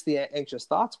 which makes the anxious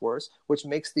thoughts worse, which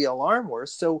makes the alarm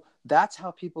worse. So that's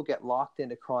how people get locked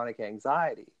into chronic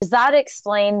anxiety. Does that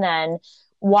explain then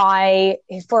why,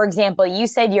 for example, you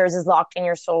said yours is locked in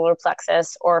your solar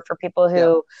plexus, or for people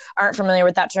who aren't familiar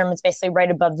with that term, it's basically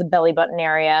right above the belly button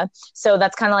area. So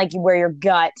that's kind of like where your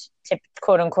gut,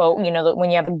 quote unquote, when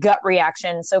you have a gut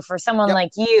reaction. So for someone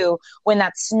like you, when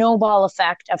that snowball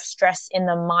effect of stress in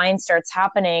the mind starts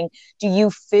happening, do you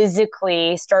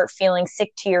physically start feeling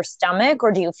sick to your stomach,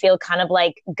 or do you feel kind of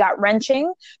like gut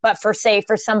wrenching? But for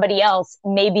somebody else,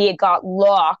 maybe it got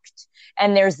locked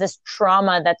and there's this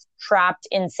trauma that's trapped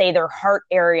in, say, their heart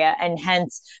area, and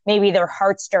hence maybe their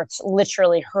heart starts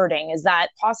literally hurting. Is that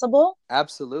possible?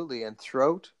 Absolutely. And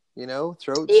throat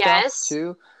Yes. stuff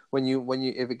too. When you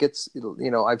if it gets,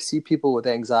 I've seen people with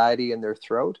anxiety in their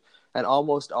throat, and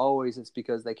almost always it's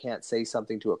because they can't say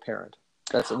something to a parent.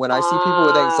 That's when I see people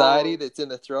with anxiety that's in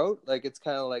the throat, like it's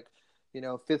kind of like,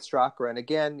 fifth chakra. And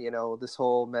again, this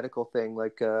whole medical thing,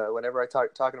 like whenever I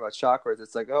talking about chakras,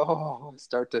 it's like, oh,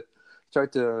 start to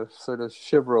sort of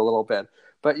shiver a little bit.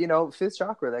 But fifth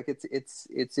chakra, like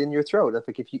it's in your throat.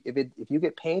 If you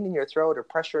get pain in your throat or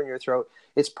pressure in your throat,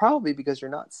 it's probably because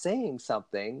you're not saying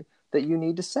something that you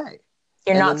need to say.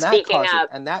 You're not speaking up.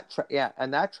 And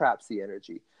that traps the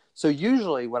energy. So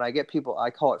usually when I get people, I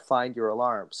call it find your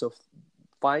alarm. So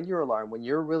find your alarm when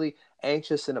you're really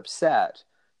anxious and upset,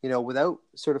 without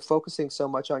sort of focusing so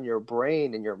much on your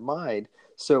brain and your mind.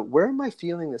 So where am I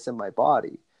feeling this in my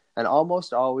body? And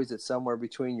almost always it's somewhere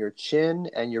between your chin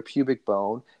and your pubic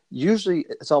bone. Usually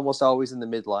it's almost always in the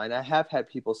midline. I have had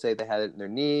people say they had it in their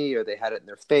knee or they had it in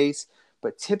their face,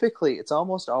 but typically it's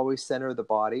almost always center of the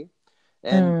body.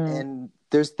 And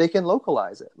they can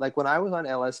localize it. Like when I was on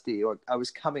LSD, or I was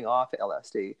coming off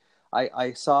LSD,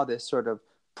 I saw this sort of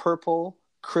purple,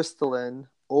 crystalline,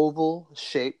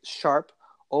 sharp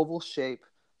oval shape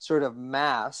sort of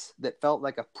mass that felt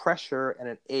like a pressure and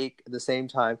an ache at the same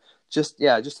time, just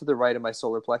to the right of my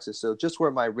solar plexus. So just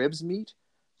where my ribs meet,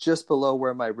 just below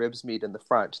where my ribs meet in the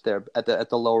front there at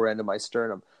the lower end of my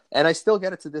sternum. And I still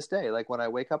get it to this day. Like when I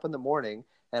wake up in the morning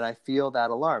and I feel that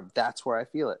alarm, that's where I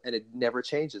feel it. And it never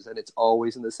changes. And it's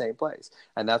always in the same place.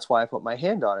 And that's why I put my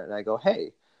hand on it and I go,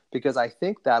 hey, because I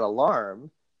think that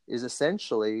alarm is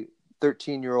essentially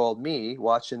 13-year-old me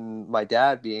watching my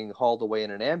dad being hauled away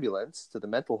in an ambulance to the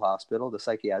mental hospital, the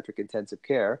psychiatric intensive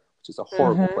care, which is a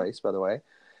horrible place, by the way.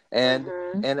 And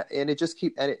it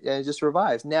just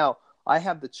revives. Now, I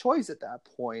have the choice at that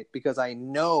point because I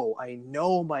know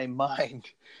my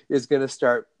mind is going to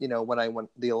start, when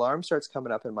the alarm starts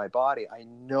coming up in my body, I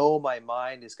know my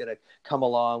mind is going to come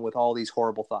along with all these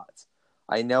horrible thoughts.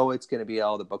 I know it's going to be,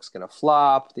 the book's going to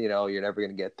flop, you're never going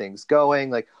to get things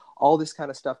going. Like all this kind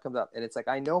of stuff comes up. And it's like,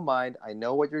 I know mind, I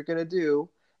know what you're going to do.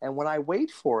 And when I wait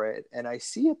for it and I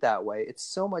see it that way, it's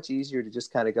so much easier to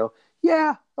just kind of go,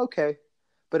 yeah, okay.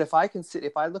 But if I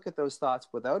look at those thoughts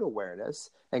without awareness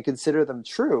and consider them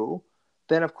true,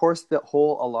 then of course the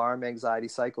whole alarm anxiety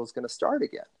cycle is going to start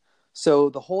again. So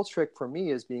the whole trick for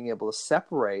me is being able to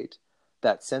separate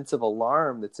that sense of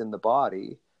alarm that's in the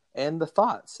body and the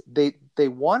thoughts. They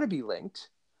want to be linked,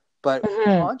 but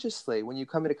consciously, when you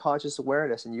come into conscious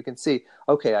awareness and you can see,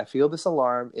 okay, I feel this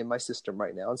alarm in my system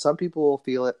right now. And some people will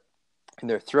feel it in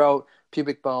their throat,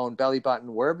 pubic bone, belly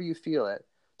button, wherever you feel it.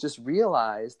 Just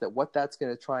realize that what that's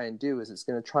going to try and do is it's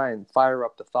going to try and fire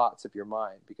up the thoughts of your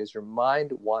mind, because your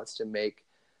mind wants to make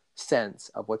sense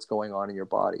of what's going on in your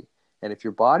body. And if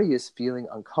your body is feeling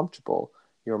uncomfortable,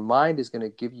 your mind is going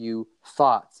to give you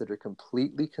thoughts that are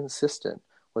completely consistent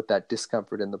with that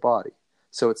discomfort in the body.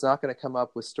 So it's not going to come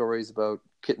up with stories about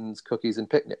kittens, cookies, and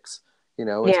picnics. It's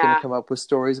going to come up with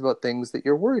stories about things that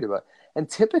you're worried about. And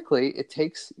typically it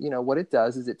takes, what it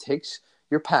does is it takes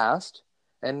your past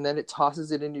and then it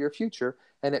tosses it into your future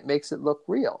and it makes it look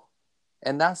real.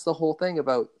 And that's the whole thing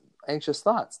about anxious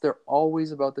thoughts. They're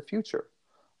always about the future.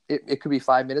 It could be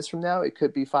 5 minutes from now. It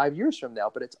could be 5 years from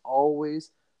now, but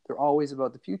they're always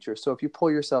about the future. So if you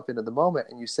pull yourself into the moment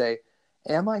and you say,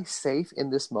 am I safe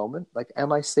in this moment? Like,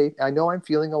 am I safe? I know I'm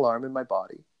feeling alarm in my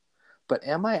body, but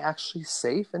am I actually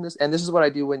safe in this? And this is what I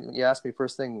do when you ask me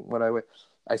first thing, when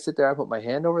I sit there, I put my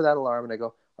hand over that alarm and I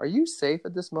go, are you safe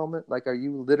at this moment? Like, are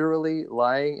you literally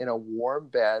lying in a warm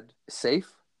bed,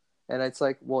 safe? And it's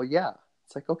like, well, yeah.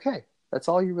 It's like, okay, that's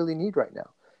all you really need right now.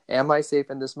 Am I safe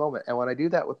in this moment? And when I do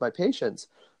that with my patients,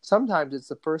 sometimes it's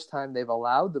the first time they've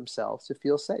allowed themselves to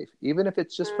feel safe, even if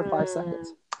it's just for 5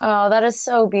 seconds. Oh, that is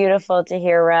so beautiful to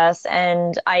hear, Russ.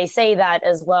 And I say that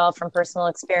as well from personal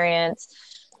experience,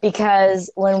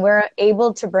 because when we're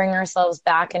able to bring ourselves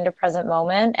back into present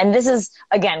moment, and this is,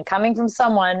 again, coming from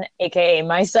someone, AKA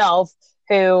myself,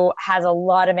 who has a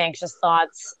lot of anxious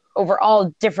thoughts over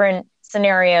all different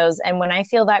scenarios. And when I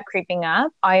feel that creeping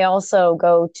up, I also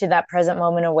go to that present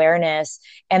moment awareness.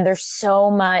 And there's so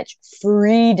much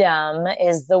freedom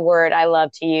is the word I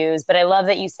love to use. But I love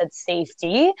that you said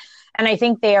safety. And I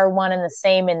think they are one and the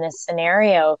same in this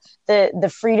scenario.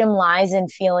 The freedom lies in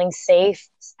feeling safe,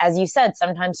 as you said,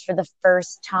 sometimes for the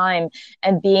first time,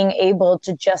 and being able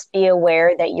to just be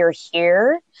aware that you're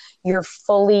here, you're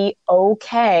fully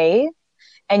okay,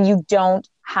 and you don't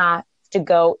have to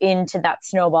go into that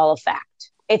snowball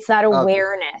effect. It's that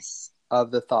awareness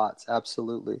of the thoughts.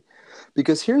 Absolutely.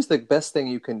 Because here's the best thing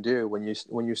you can do when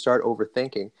you start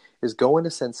overthinking is go into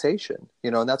sensation,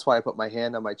 and that's why I put my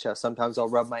hand on my chest. Sometimes I'll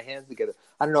rub my hands together.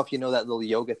 I don't know if you know that little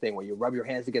yoga thing where you rub your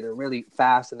hands together really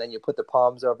fast and then you put the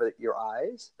palms over your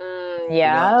eyes.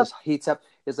 Yeah. It just heats up.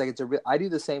 It's like I do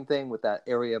the same thing with that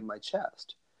area of my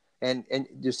chest. And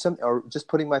there's or just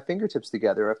putting my fingertips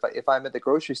together. If I'm at the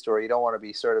grocery store, you don't want to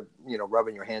be sort of,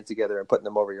 rubbing your hands together and putting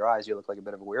them over your eyes. You look like a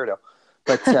bit of a weirdo.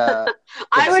 But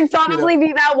I would probably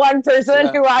be that one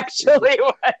person who actually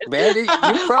would. Mandy,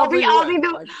 you probably I'm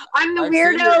the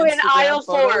weirdo in aisle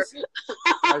 4.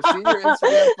 I've seen your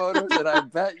Instagram photos, and I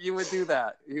bet you would do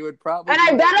that. You would probably. And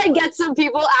I bet I'd get some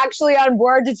people actually on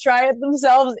board to try it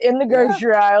themselves in the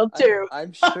grocery aisle too.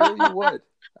 I'm sure you would.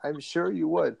 I'm sure you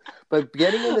would. But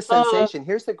getting into sensation,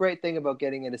 here's the great thing about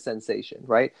getting into sensation,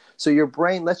 right? So your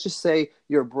brain, let's just say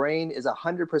your brain is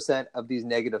 100% of these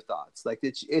negative thoughts. Like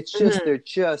it's just, they're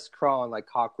just crawling like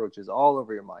cockroaches all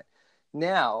over your mind.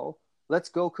 Now, let's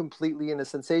go completely into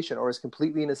sensation, or as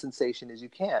completely into sensation as you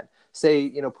can.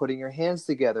 Say, putting your hands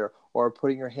together, or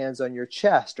putting your hands on your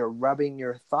chest, or rubbing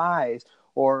your thighs,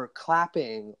 or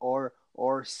clapping, or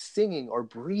singing, or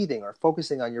breathing, or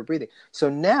focusing on your breathing. So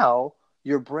now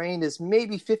your brain is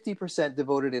maybe 50%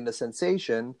 devoted into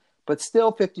sensation, but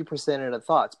still 50% in the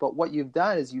thoughts. But what you've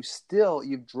done is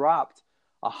you've dropped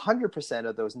 100%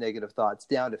 of those negative thoughts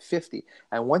down to 50.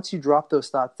 And once you drop those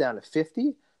thoughts down to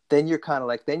 50, then you're kind of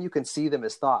like, then you can see them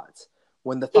as thoughts.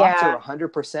 When the thoughts are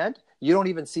 100%, you don't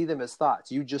even see them as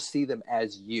thoughts. You just see them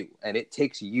as you, and it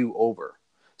takes you over.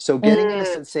 So getting into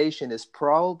sensation is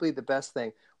probably the best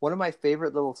thing. One of my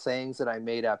favorite little sayings that I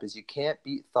made up is you can't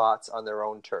beat thoughts on their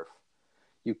own turf.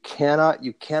 You cannot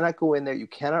go in there. You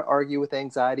cannot argue with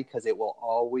anxiety because it will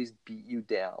always beat you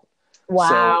down. Wow,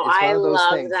 so it's one I of those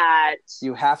love things. that.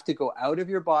 You have to go out of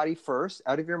your body first,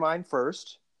 out of your mind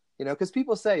first, because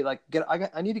people say like,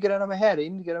 I need to get out of my head. I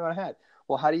need to get out of my head.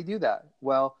 Well, how do you do that?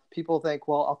 Well, people think,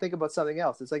 well, I'll think about something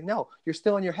else. It's like, no, you're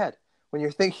still in your head. When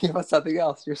you're thinking about something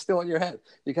else, you're still in your head.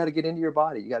 You got to get into your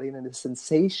body. You got to get into the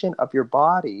sensation of your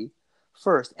body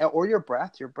first, or your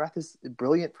breath. Your breath is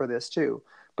brilliant for this too.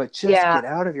 But just get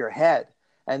out of your head.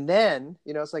 And then,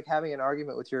 it's like having an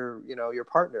argument with your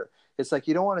partner. It's like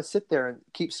you don't want to sit there and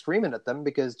keep screaming at them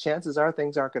because chances are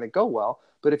things aren't going to go well.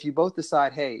 But if you both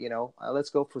decide, hey, let's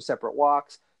go for separate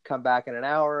walks, come back in an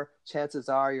hour, chances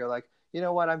are you're like, you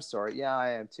know what, I'm sorry. Yeah,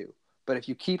 I am too. But if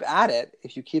you keep at it,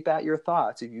 if you keep at your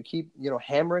thoughts, if you keep,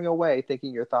 hammering away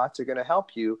thinking your thoughts are going to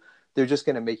help you, they're just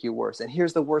going to make you worse. And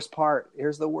here's the worst part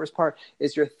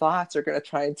is your thoughts are going to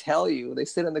try and tell you. They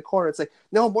sit in the corner. It's like,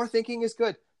 no, more thinking is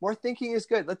good. More thinking is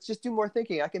good. Let's just do more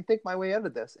thinking. I can think my way out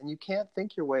of this. And you can't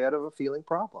think your way out of a feeling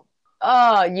problem.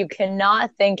 Oh, you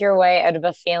cannot think your way out of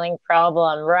a feeling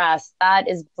problem, Russ. That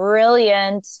is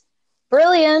brilliant.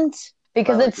 Brilliant.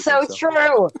 Because it's so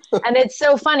true. And it's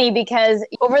so funny because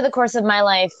over the course of my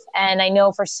life, and I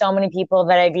know for so many people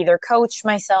that I've either coached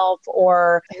myself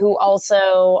or who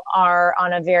also are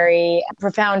on a very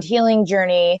profound healing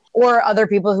journey, or other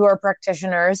people who are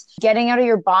practitioners, getting out of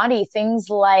your body, things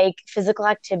like physical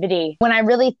activity. When I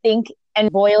really think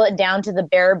and boil it down to the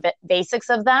bare basics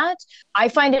of that, I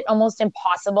find it almost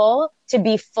impossible to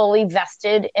be fully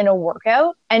vested in a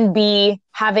workout and be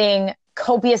having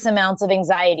copious amounts of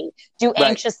anxiety. Do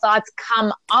anxious thoughts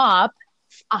come up?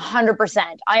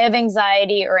 100%. I have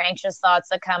anxiety or anxious thoughts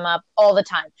that come up all the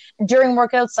time. During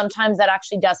workouts, sometimes that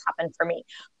actually does happen for me.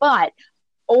 But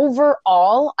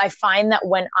overall, I find that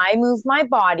when I move my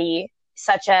body,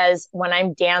 such as when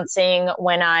I'm dancing,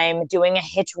 when I'm doing a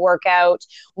HIIT workout,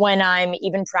 when I'm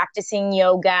even practicing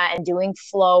yoga and doing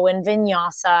flow and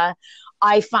vinyasa,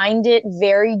 I find it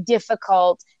very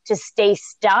difficult to stay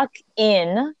stuck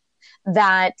in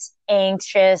that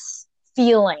anxious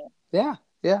feeling. Yeah,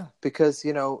 because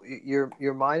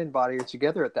your mind and body are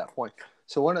together at that point.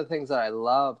 So one of the things that I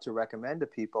love to recommend to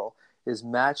people is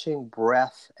matching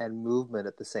breath and movement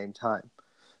at the same time.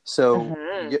 So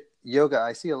yoga,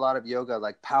 I see a lot of yoga,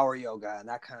 like power yoga and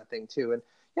that kind of thing too. And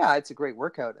yeah, it's a great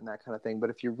workout and that kind of thing.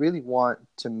 But if you really want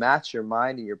to match your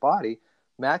mind and your body,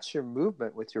 match your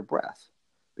movement with your breath.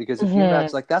 Because if you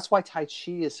match, like, that's why Tai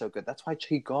Chi is so good. That's why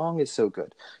Qigong is so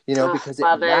good, because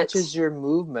it matches your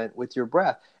movement with your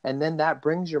breath. And then that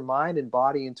brings your mind and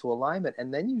body into alignment.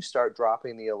 And then you start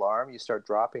dropping the alarm, you start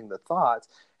dropping the thoughts,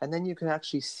 and then you can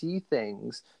actually see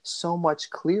things so much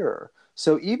clearer.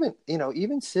 So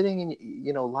even sitting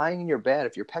in, lying in your bed,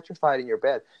 if you're petrified in your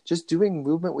bed, just doing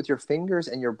movement with your fingers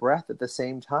and your breath at the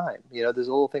same time. There's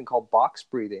a little thing called box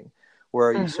breathing,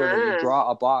 where you sort of you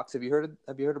draw a box. Have you heard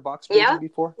of box breathing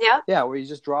before? Yeah, where you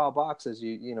just draw a box as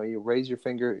you raise your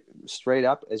finger straight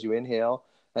up as you inhale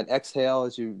and exhale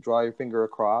as you draw your finger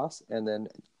across, and then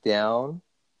down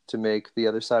to make the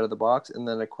other side of the box, and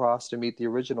then across to meet the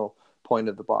original point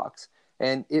of the box.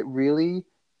 And it really,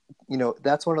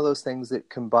 that's one of those things that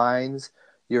combines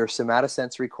your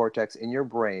somatosensory cortex in your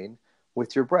brain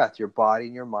with your breath. Your body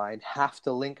and your mind have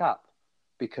to link up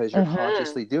because you're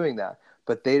consciously doing that.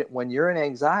 But when you're in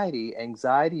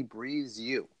anxiety breathes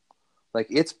you. Like,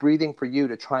 it's breathing for you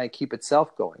to try and keep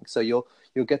itself going. So you'll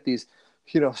get these,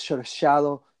 sort of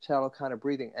shallow kind of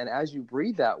breathing. And as you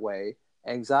breathe that way,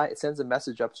 anxiety, it sends a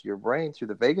message up to your brain through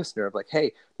the vagus nerve, like,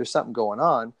 hey, there's something going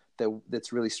on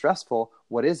that's really stressful.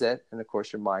 What is it? And of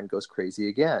course, your mind goes crazy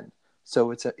again.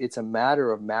 So it's a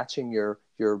matter of matching your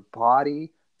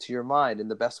body to your mind. And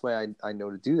the best way I know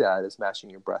to do that is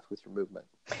matching your breath with your movement.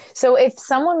 So if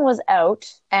someone was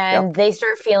out and they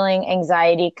start feeling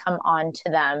anxiety come on to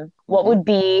them, what would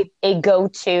be a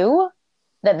go-to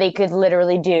that they could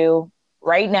literally do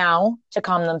right now to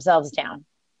calm themselves down?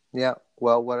 Yeah.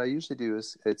 Well, what I usually do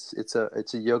is it's a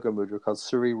yoga mudra called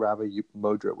Surya Rava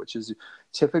Mudra, which is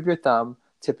tip of your thumb,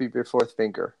 tip of your fourth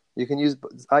finger.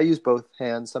 I use both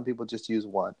hands. Some people just use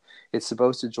one. It's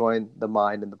supposed to join the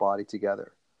mind and the body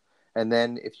together. And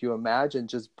then if you imagine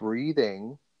just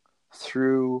breathing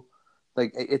through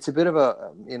like it's a bit of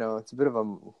a, it's a bit of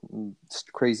a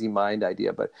crazy mind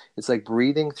idea, but it's like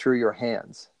breathing through your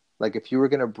hands. Like if you were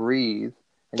going to breathe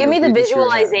and you Give were me the breathing through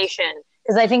your hands. visualization,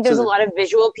 because I think So there's a lot of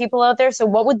visual people out there. So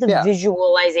what would the yeah, the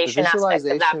visualization aspect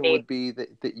of that visualization be? would be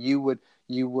that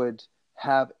you would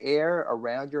have air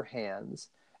around your hands,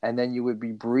 and then you would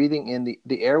be breathing in,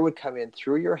 the air would come in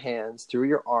through your hands, through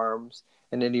your arms,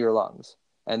 and into your lungs,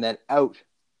 and then out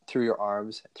through your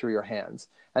arms, through your hands.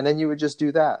 And then you would just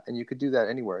do that. And you could do that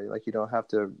anywhere. Like you don't have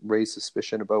to raise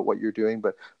suspicion about what you're doing,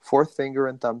 but fourth finger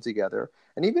and thumb together.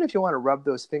 And even if you want to rub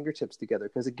those fingertips together,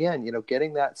 because again,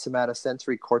 getting that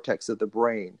somatosensory cortex of the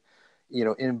brain,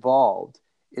 involved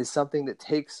is something that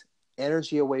takes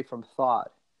energy away from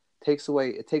thought. It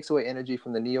takes away energy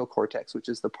from the neocortex, which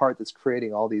is the part that's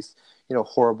creating all these,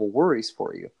 horrible worries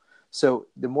for you. So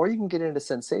the more you can get into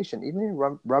sensation, even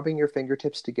rubbing your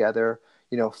fingertips together,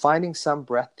 finding some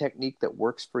breath technique that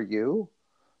works for you,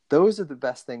 those are the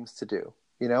best things to do.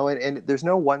 And there's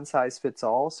no one size fits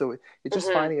all. So it's just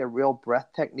Mm-hmm. finding a real breath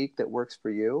technique that works for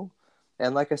you.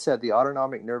 And like I said, the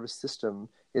autonomic nervous system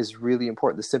is really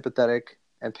important. The sympathetic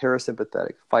and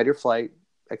parasympathetic, fight or flight,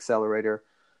 accelerator,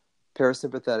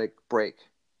 parasympathetic, brake.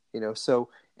 So,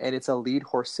 and it's a lead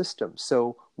horse system.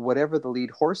 So whatever the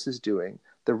lead horse is doing,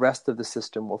 the rest of the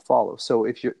system will follow. So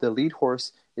if the lead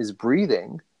horse is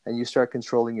breathing, and you start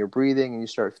controlling your breathing, and you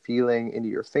start feeling into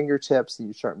your fingertips, and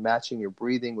you start matching your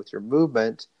breathing with your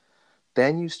movement,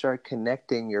 then you start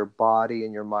connecting your body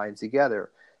and your mind together.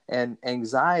 And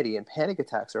anxiety and panic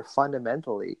attacks are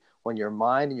fundamentally when your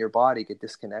mind and your body get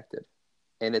disconnected.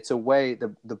 And it's a way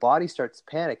the body starts to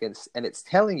panic, and it's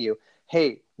telling you,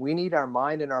 hey, we need our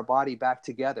mind and our body back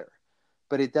together.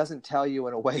 But it doesn't tell you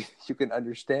in a way that you can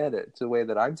understand it. It's the way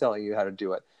that I'm telling you how to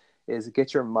do it, is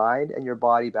get your mind and your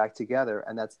body back together.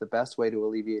 And that's the best way to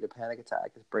alleviate a panic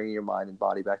attack, is bringing your mind and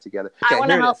body back together. I Okay, want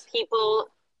to here it help is. people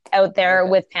out there Okay.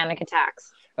 with panic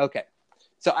attacks. Okay.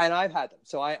 So, and I've had them.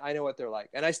 So I know what they're like.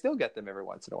 And I still get them every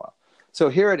once in a while. So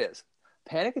here it is.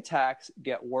 Panic attacks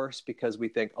get worse because we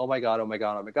think, oh my God, oh my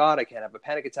God, oh my God, I can't have a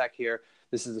panic attack here.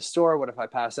 This is a store. What if I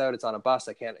pass out? It's on a bus.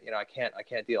 I can't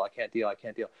deal.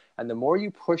 And the more you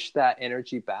push that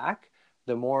energy back,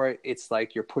 the more it's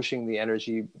like you're pushing the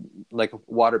energy like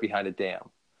water behind a dam.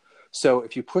 So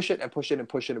if you push it and push it and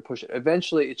push it and push it,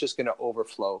 eventually it's just going to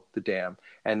overflow the dam,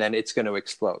 and then it's going to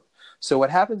explode. So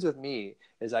what happens with me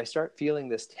is I start feeling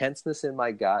this tenseness in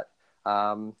my gut.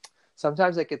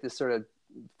 Sometimes I get this sort of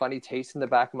funny taste in the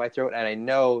back of my throat, and I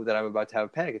know that I'm about to have a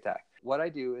panic attack. What I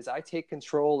do is I take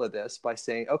control of this by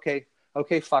saying, okay,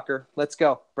 fucker, let's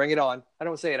go. Bring it on. I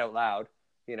don't say it out loud,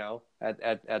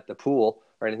 at the pool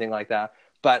or anything like that.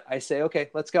 But I say,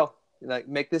 okay, let's go. Like,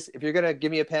 make this, if you're going to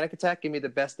give me a panic attack, give me the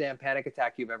best damn panic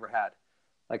attack you've ever had.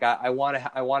 Like I want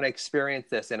to experience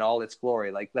this in all its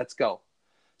glory. Like, let's go.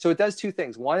 So it does two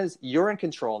things. One is you're in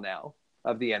control now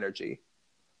of the energy.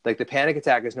 Like the panic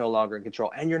attack is no longer in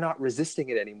control, and you're not resisting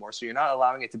it anymore. So you're not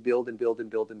allowing it to build and build and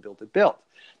build and build and build.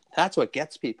 That's what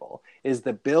gets people, is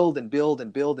the build and build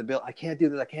and build and build. I can't do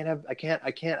this. I can't.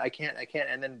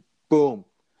 And then boom,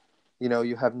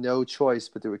 you have no choice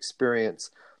but to experience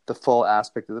the full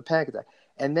aspect of the panic attack.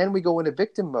 And then we go into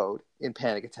victim mode in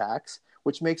panic attacks,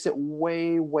 which makes it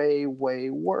way, way,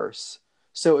 way worse.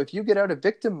 So if you get out of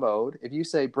victim mode, if you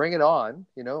say, bring it on,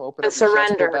 open up your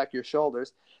chest, pull back your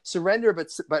shoulders, surrender,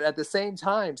 but at the same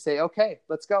time say, okay,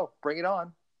 let's go, bring it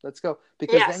on, let's go.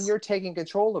 Because then you're taking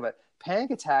control of it.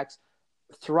 Panic attacks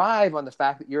thrive on the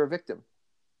fact that you're a victim.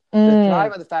 They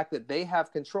thrive on the fact that they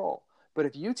have control. But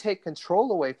if you take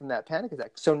control away from that panic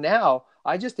attack, so now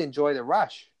I just enjoy the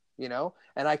rush,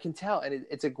 and I can tell. And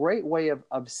it's a great way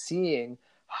of seeing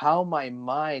how my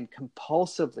mind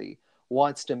compulsively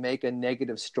wants to make a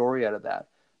negative story out of that.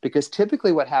 Because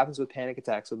typically what happens with panic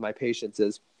attacks with my patients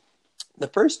is the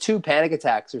first two panic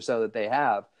attacks or so that they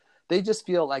have, they just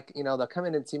feel like, they'll come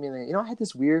in and see me and they, I had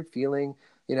this weird feeling,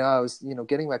 I was,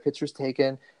 getting my pictures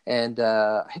taken, and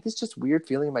I had this just weird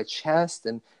feeling in my chest,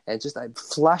 and just I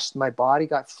flushed, my body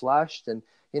got flushed, and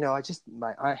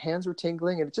my hands were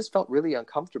tingling, and it just felt really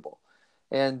uncomfortable.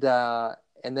 And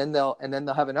then they'll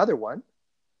have another one,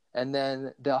 and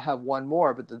then they'll have one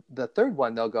more, but the third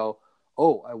one they'll go,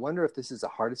 oh, I wonder if this is a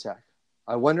heart attack.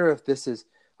 I wonder if this is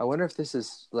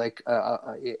like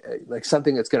like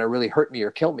something that's going to really hurt me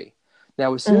or kill me.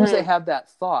 Now, as soon as they have that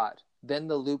thought, then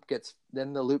the loop gets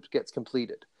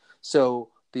completed. So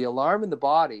the alarm in the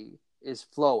body is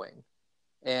flowing,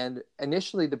 and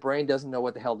initially the brain doesn't know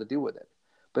what the hell to do with it.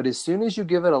 But as soon as you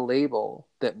give it a label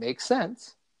that makes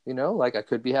sense, like I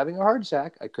could be having a heart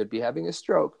attack, I could be having a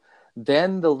stroke,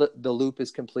 then the loop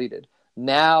is completed.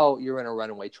 Now you're in a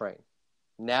runaway train.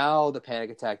 Now the panic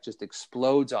attack just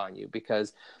explodes on you,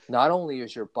 because not only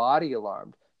is your body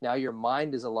alarmed, now your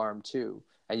mind is alarmed too.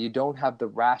 And you don't have the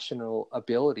rational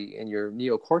ability in your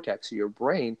neocortex, or your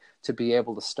brain, to be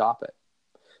able to stop it.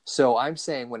 So I'm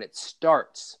saying when it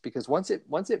starts, because once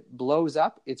it blows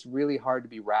up, it's really hard to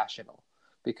be rational,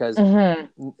 because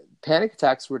panic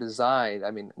attacks were designed,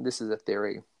 I mean, this is a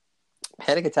theory.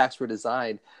 Panic attacks were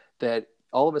designed that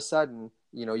all of a sudden,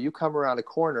 you come around a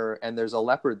corner and there's a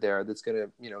leopard there that's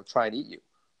going to, try and eat you.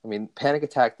 I mean, panic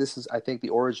attack, this is, I think, the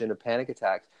origin of panic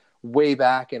attacks way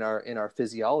back in our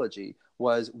physiology,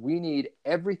 was we need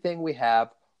everything we have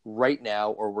right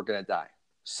now or we're going to die.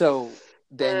 So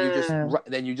then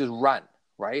you just run,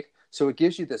 right? So it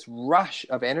gives you this rush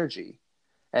of energy.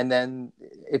 And then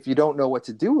if you don't know what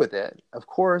to do with it, of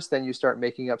course, then you start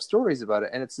making up stories about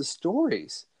it. And it's the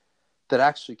stories that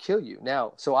actually kill you.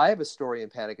 Now, so I have a story in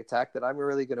panic attack that I'm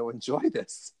really going to enjoy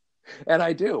this. And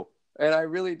I do. And I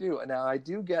really do. And now I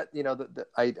do get,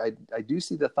 I do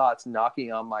see the thoughts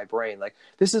knocking on my brain, like,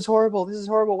 this is horrible. This is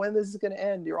horrible. When this is going to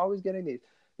end? You're always getting these,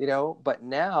 but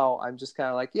now I'm just kind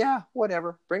of like, yeah,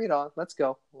 whatever, bring it on. Let's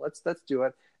go. Let's do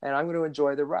it. And I'm going to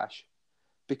enjoy the rush,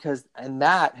 and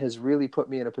that has really put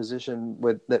me in a position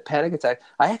with the panic attack.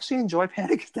 I actually enjoy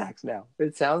panic attacks now.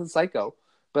 It sounds psycho,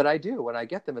 but I do. When I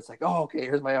get them, it's like, oh, okay,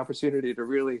 here's my opportunity to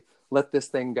really let this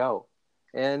thing go.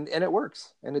 And it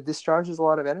works, and it discharges a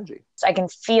lot of energy. I can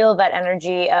feel that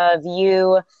energy of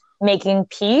you making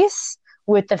peace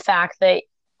with the fact that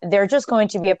they're just going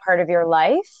to be a part of your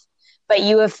life, but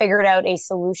you have figured out a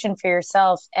solution for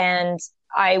yourself. And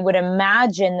I would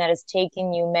imagine that it's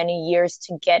taken you many years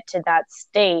to get to that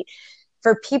state.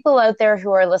 For people out there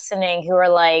who are listening, who are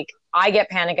like, I get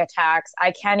panic attacks,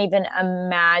 I can't even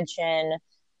imagine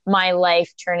my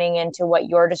life turning into what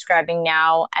you're describing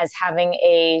now as having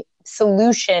a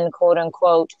solution, quote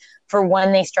unquote, for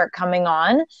when they start coming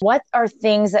on. What are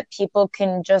things that people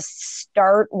can just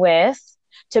start with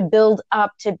to build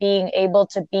up to being able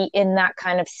to be in that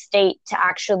kind of state to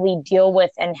actually deal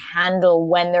with and handle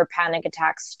when their panic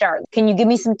attacks start? Can you give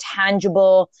me some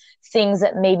tangible things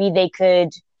that maybe they could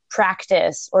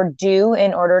practice or do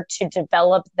in order to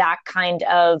develop that kind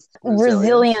of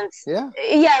resilience? Yeah,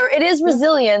 it is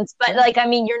resilience, but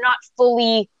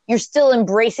you're still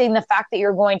embracing the fact that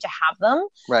you're going to have them.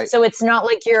 Right. So it's not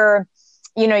like you're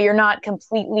not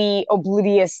completely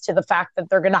oblivious to the fact that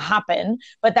they're going to happen,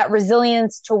 but that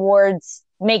resilience towards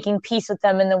making peace with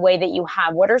them in the way that you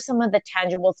have. What are some of the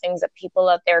tangible things that people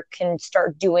out there can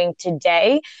start doing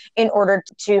today in order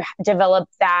to develop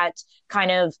that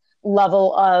kind of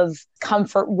level of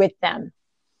comfort with them?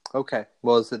 Okay.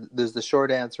 Well, there's the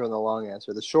short answer and the long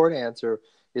answer. The short answer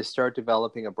is start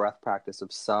developing a breath practice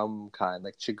of some kind,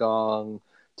 like Qigong,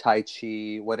 Tai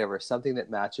Chi, whatever, something that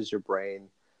matches your brain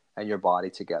and your body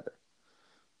together.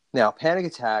 Now, panic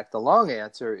attack, the long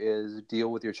answer is deal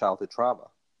with your childhood trauma.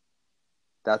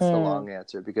 That's the long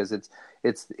answer, because it's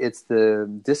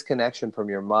the disconnection from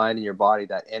your mind and your body,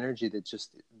 that energy that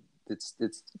just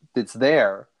it's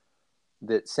there,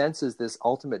 that senses this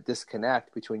ultimate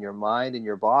disconnect between your mind and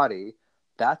your body.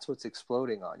 That's what's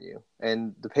exploding on you.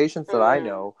 And the patients that I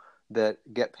know that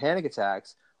get panic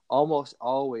attacks almost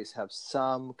always have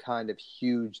some kind of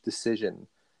huge decision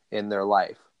in their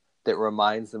life that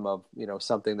reminds them of,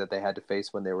 something that they had to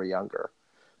face when they were younger.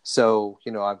 So,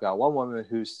 I've got one woman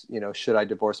who's, should I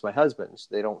divorce my husband?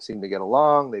 They don't seem to get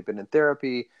along. They've been in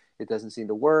therapy. It doesn't seem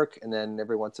to work. And then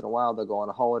every once in a while they'll go on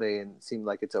a holiday and it seems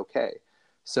like it's okay.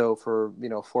 So for,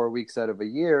 4 weeks out of a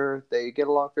year, they get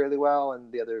along fairly well,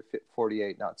 and the other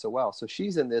 48 not so well. So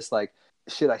she's in this, like,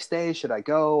 should I stay? Should I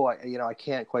go? I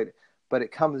can't quite. But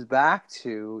it comes back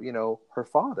to, her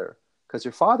father, because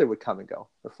her father would come and go,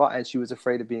 and she was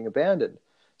afraid of being abandoned.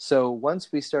 So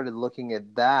once we started looking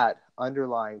at that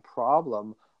underlying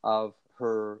problem of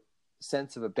her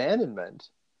sense of abandonment,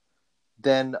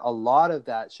 then a lot of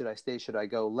that should I stay, should I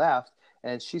go left.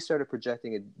 And she started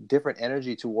projecting a different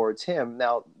energy towards him.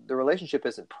 Now, the relationship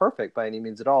isn't perfect by any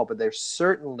means at all, but they're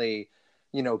certainly,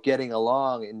 getting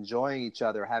along, enjoying each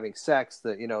other, having sex.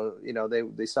 That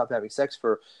they stopped having sex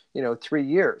for 3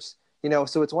 years.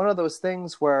 So it's one of those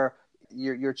things where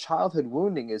your childhood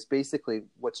wounding is basically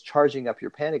what's charging up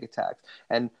your panic attacks.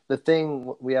 And the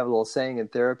thing, we have a little saying in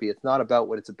therapy, it's not about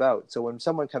what it's about. So when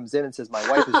someone comes in and says, my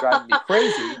wife is driving me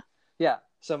crazy, yeah.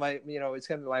 So it's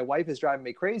going to be, my wife is driving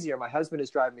me crazy, or my husband is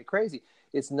driving me crazy.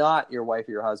 It's not your wife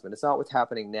or your husband. It's not what's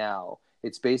happening now.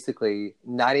 It's basically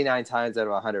 99 times out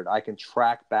of 100, I can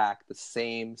track back the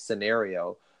same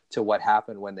scenario to what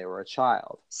happened when they were a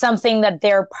child. Something that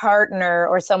their partner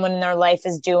or someone in their life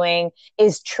is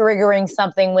triggering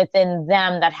something within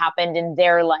them that happened in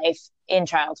their life in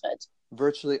childhood.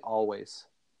 Virtually always.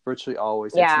 Virtually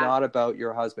always. It's Yeah. not about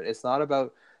your husband. It's not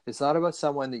about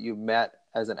someone that you met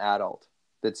as an adult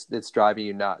that's driving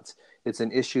you nuts. It's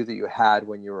an issue that you had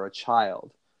when you were a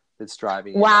child that's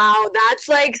driving you nuts. Wow, that's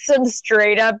like some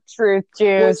straight up truth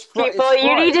juice. People, it's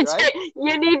you need Freud, to right?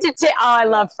 you need to take, oh, I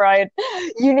love Freud.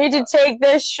 You need to take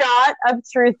this shot of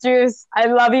truth juice. I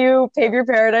love you, Pave Your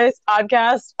Paradise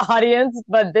podcast audience,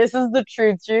 but this is the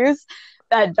truth juice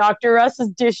that Dr. Russ is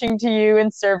dishing to you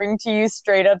and serving to you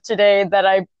straight up today that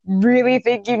I really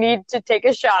think you need to take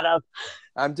a shot of.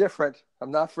 I'm different.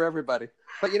 I'm not for everybody.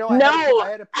 But you know, No. I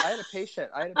had a patient,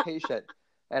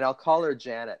 and I'll call her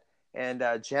Janet. And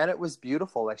Janet was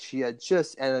beautiful. Like, she had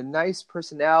just and a nice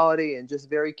personality and just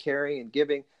very caring and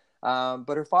giving.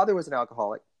 But her father was an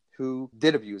alcoholic who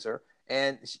did abuse her.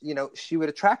 And, you know, she would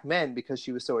attract men because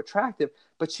she was so attractive,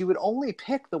 but she would only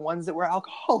pick the ones that were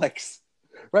alcoholics,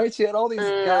 right? She had all these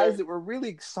guys that were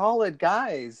really solid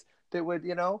guys that would,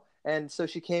 you know. And so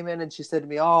she came in and she said to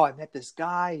me, "Oh, I met this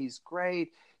guy. He's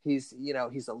great. He's, you know,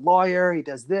 he's a lawyer. He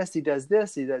does this, he does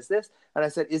this, he does this." And I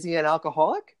said, "Is he an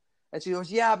alcoholic?" And she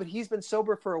goes, "Yeah, but he's been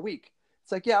sober for a week."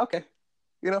 It's like, yeah, okay.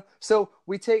 You know, so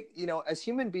we take, you know, as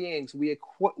human beings, we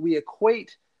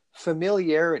equate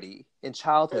familiarity in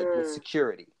childhood with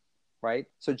security, right?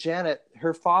 So Janet,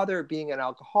 her father being an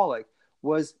alcoholic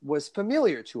was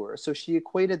familiar to her. So she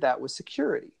equated that with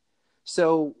security.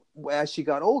 So as she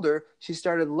got older, she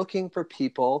started looking for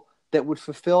people that would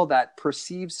fulfill that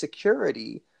perceived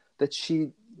security that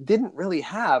she didn't really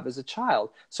have as a child.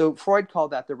 So Freud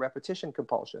called that the repetition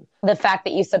compulsion. The fact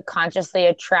that you subconsciously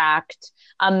attract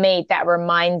a mate that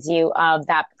reminds you of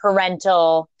that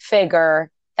parental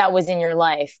figure that was in your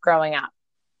life growing up.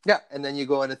 Yeah. And then you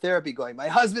go into therapy going, "My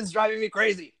husband's driving me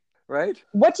crazy." Right?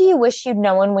 What do you wish you'd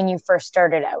known when you first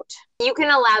started out? You can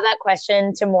allow that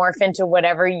question to morph into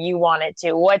whatever you want it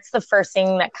to. What's the first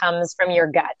thing that comes from your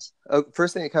gut?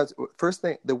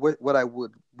 What I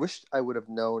would wish I would have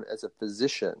known as a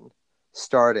physician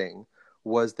starting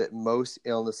was that most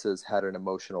illnesses had an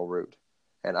emotional root,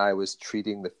 and I was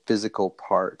treating the physical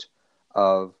part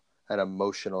of an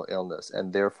emotional illness,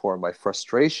 and therefore my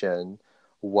frustration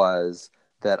was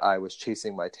that I was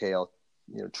chasing my tail,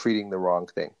 you know, treating the wrong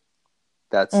thing.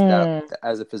 That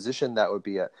as a physician, that would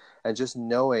be it. And just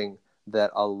knowing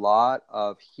that a lot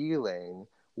of healing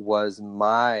was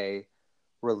my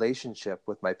relationship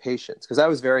with my patients, because I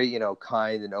was very, you know,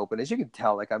 kind and open. As you can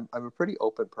tell, like I'm a pretty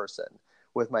open person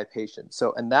with my patients.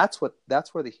 So, and that's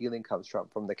where the healing comes from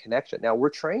the connection. Now, we're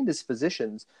trained as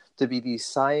physicians to be these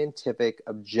scientific,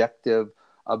 objective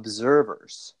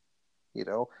observers, you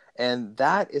know, and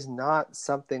that is not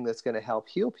something that's going to help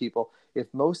heal people.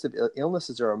 If most of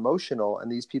illnesses are emotional and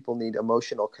these people need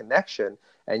emotional connection,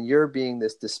 and you're being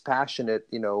this dispassionate,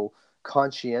 you know,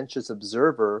 conscientious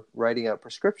observer writing out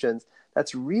prescriptions,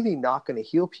 that's really not going to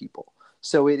heal people.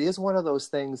 So it is one of those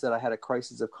things that I had a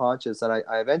crisis of conscience, and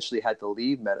I eventually had to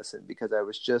leave medicine because I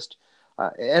was just,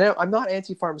 and I'm not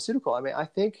anti-pharmaceutical. I mean, I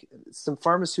think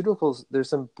there's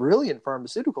some brilliant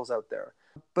pharmaceuticals out there,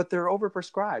 but they're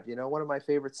overprescribed. You know, one of my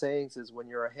favorite sayings is, when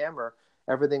you're a hammer,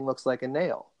 everything looks like a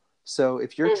nail. So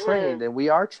if you're trained, and we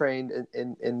are trained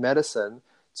in medicine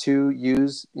to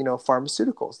use, you know,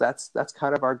 pharmaceuticals, that's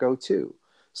kind of our go-to.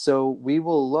 So we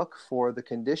will look for the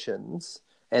conditions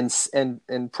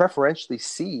and preferentially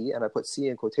see, and I put C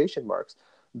in quotation marks,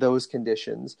 those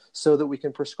conditions, so that we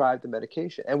can prescribe the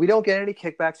medication. And we don't get any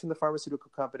kickbacks from the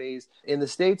pharmaceutical companies. In the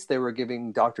States, they were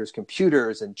giving doctors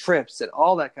computers and trips and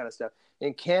all that kind of stuff.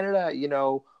 In Canada, you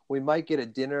know, we might get a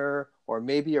dinner or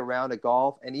maybe a round of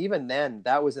golf. And even then,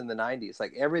 that was in the 90s.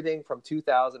 Like, everything from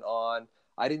 2000 on,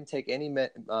 I didn't take any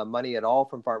money at all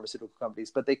from pharmaceutical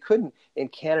companies, but they couldn't in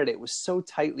Canada. It was so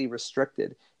tightly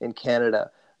restricted in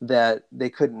Canada that they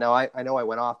couldn't. Now, I know I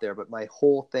went off there, but my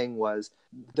whole thing was,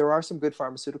 there are some good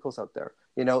pharmaceuticals out there.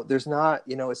 You know, there's not,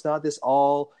 you know, it's not this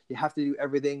all, you have to do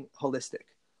everything holistic,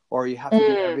 or you have to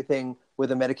do everything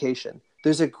with a medication.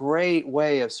 There's a great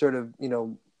way of sort of, you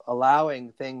know,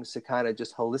 allowing things to kind of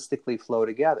just holistically flow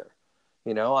together.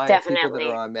 You know, I have people that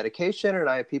are on medication, and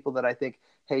I have people that I think,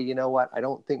 hey, you know what? I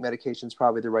don't think medication is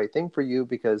probably the right thing for you,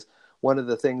 because one of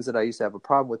the things that I used to have a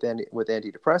problem with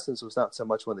antidepressants was not so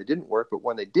much when they didn't work, but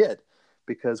when they did.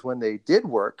 Because when they did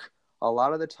work, a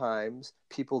lot of the times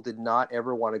people did not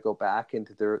ever want to go back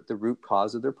into the root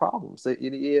cause of their problems.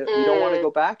 You don't want to go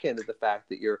back into the fact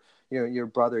that your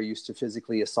brother used to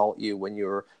physically assault you when you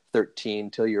were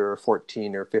 13 till you were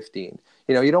 14 or 15.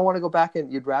 You know, you don't want to go back,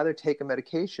 and you'd rather take a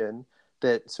medication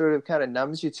that sort of kind of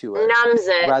numbs you to it,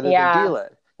 rather than deal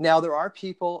it. Now, there are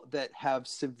people that have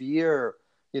severe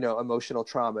emotional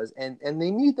traumas, and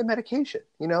they need the medication,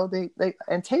 they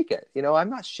and take it. I'm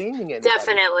not shaming anybody,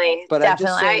 Definitely. but I'm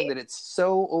just saying Definitely. that it's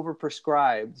so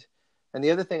overprescribed. And the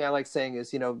other thing I like saying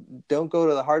is, don't go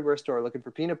to the hardware store looking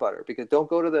for peanut butter, because don't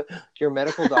go to your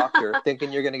medical doctor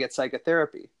thinking you're going to get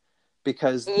psychotherapy,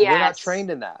 because we're not Yes.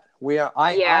 trained in that.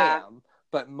 I Yeah. am,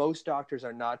 but most doctors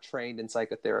are not trained in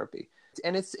psychotherapy.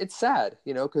 And it's sad,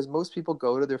 because most people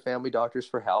go to their family doctors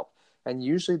for help, and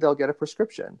usually they'll get a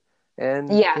prescription. And,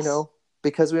 Yes.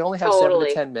 because we only have 7 to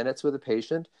Totally. 10 minutes with a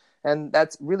patient, and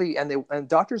that's really, and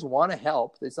doctors want to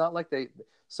help. It's not like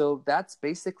so that's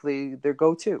basically their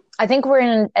go-to. I think we're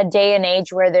in a day and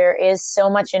age where there is so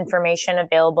much information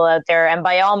available out there. And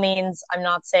by all means, I'm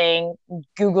not saying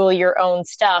Google your own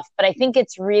stuff, but I think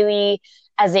it's really,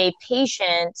 as a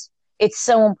patient, it's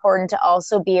so important to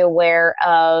also be aware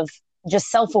of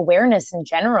just self-awareness in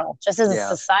general. Just as a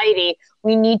society,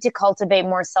 we need to cultivate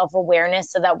more self-awareness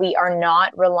so that we are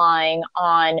not relying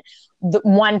on the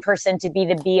one person to be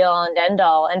the be all and end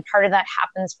all. And part of that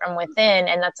happens from within,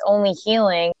 and that's only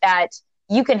healing. That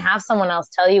you can have someone else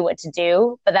tell you what to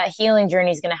do, but that healing journey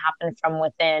is going to happen from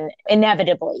within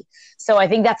inevitably. So I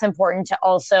think that's important to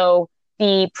also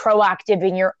be proactive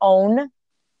in your own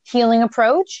healing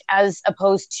approach, as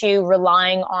opposed to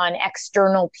relying on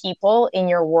external people in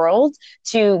your world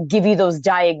to give you those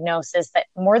diagnoses that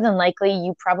more than likely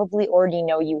you probably already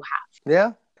know you have.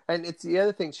 Yeah. And it's the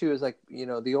other thing too, is like,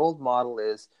 the old model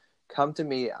is, come to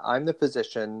me, I'm the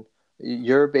physician,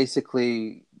 you're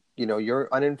basically, you're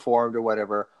uninformed or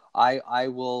whatever. I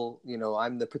will,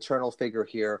 I'm the paternal figure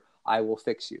here. I will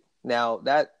fix you. Now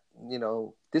that,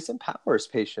 disempowers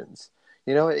patients.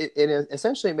 It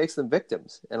essentially makes them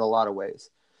victims in a lot of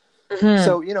ways. Mm-hmm.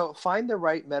 So, find the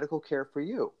right medical care for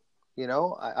you.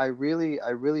 I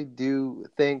really do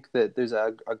think that there's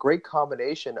a great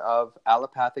combination of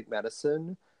allopathic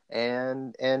medicine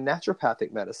and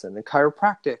naturopathic medicine and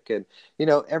chiropractic, and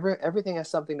everything has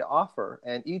something to offer,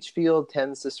 and each field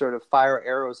tends to sort of fire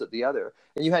arrows at the other.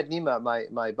 And you had Nima,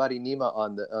 my buddy Nima,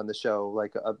 on the show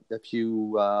like a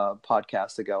few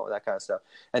podcasts ago, and that kind of stuff.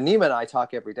 And Nima and I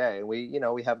talk every day, and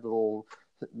we have little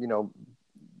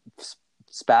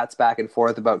spats back and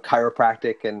forth about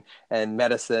chiropractic and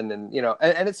medicine, and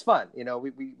and it's fun.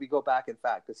 We go back, in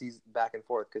fact, because he's back and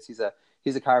forth, because he's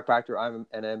a chiropractor, I'm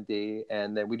an MD,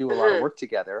 and then we do a lot of work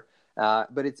together.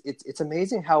 But it's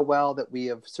amazing how well that we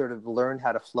have sort of learned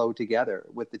how to flow together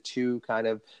with the two kind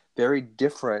of very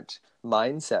different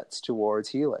mindsets towards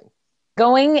healing.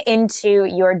 Going into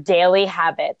your daily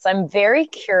habits, I'm very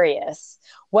curious.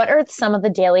 What are some of the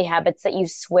daily habits that you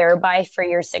swear by for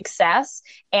your success?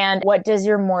 And what does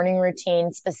your morning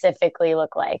routine specifically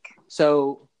look like?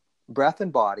 So, breath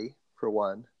and body, for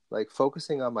one, like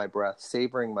focusing on my breath,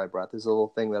 savoring my breath. There's a little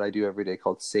thing that I do every day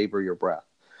called savor your breath.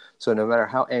 So no matter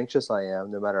how anxious I am,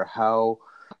 no matter how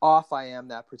off I am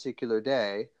that particular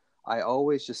day, I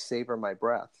always just savor my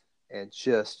breath and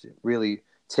just really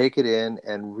take it in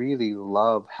and really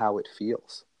love how it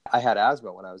feels. I had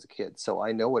asthma when I was a kid, so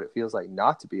I know what it feels like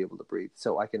not to be able to breathe.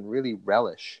 So I can really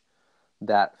relish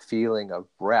that feeling of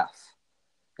breath.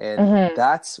 And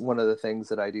that's one of the things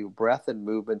that I do, breath and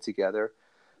movement together.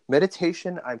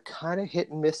 Meditation, I'm kind of hit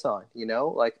and miss on,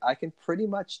 like I can pretty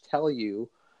much tell you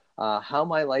how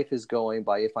my life is going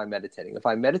by if I'm meditating. If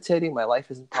I'm meditating, my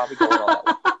life isn't probably going all that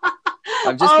well.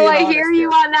 I'm just being honest hear you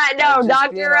on that. No,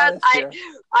 Dr. Russ,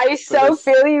 I so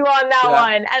feel you on that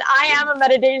one. And I am a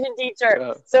meditation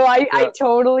teacher. So I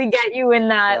totally get you in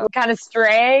that kind of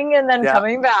straying and then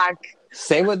coming back.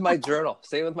 Same with my journal.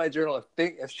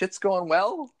 If shit's going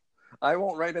well, I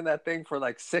won't write in that thing for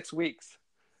like 6 weeks.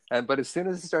 But as soon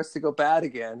as it starts to go bad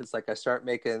again, it's like I start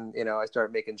making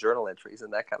journal entries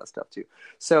and that kind of stuff too.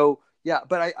 So yeah,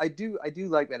 but I do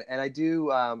like that, and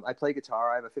I play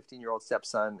guitar. I have a 15-year-old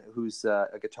stepson who's a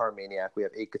guitar maniac. We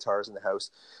have 8 guitars in the house,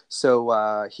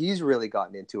 so he's really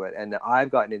gotten into it, and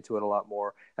I've gotten into it a lot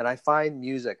more. And I find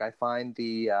music, I find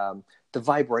the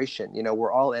vibration.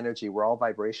 We're all energy, we're all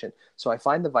vibration. So I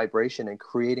find the vibration, and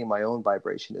creating my own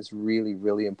vibration is really,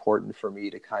 really important for me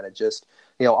to kind of just,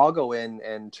 I'll go in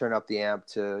and turn up the amp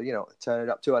to, turn it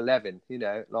up to 11,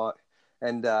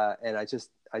 and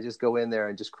I just go in there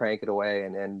and just crank it away.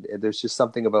 And there's just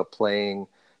something about playing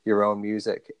your own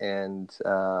music, and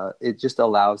it just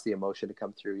allows the emotion to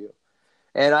come through you.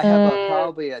 And I have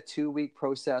probably a 2-week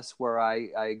process where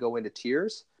I go into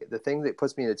tears. The thing that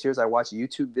puts me into tears, I watch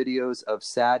YouTube videos of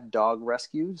sad dog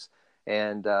rescues.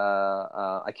 And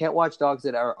I can't watch dogs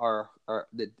that are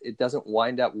that it doesn't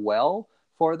wind up well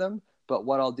for them. But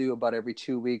what I'll do about every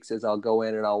 2 weeks is I'll go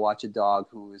in and I'll watch a dog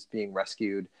who is being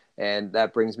rescued. And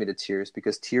that brings me to tears,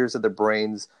 because tears are the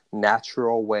brain's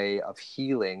natural way of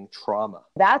healing trauma.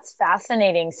 That's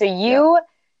fascinating. So you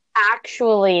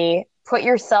actually put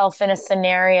yourself in a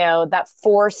scenario that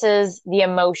forces the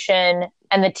emotion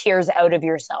and the tears out of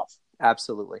yourself.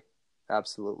 Absolutely.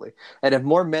 Absolutely. And if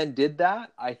more men did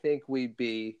that, I think we'd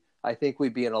be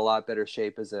in a lot better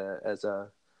shape as a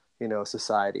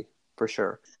society, for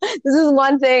sure. This is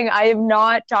one thing I have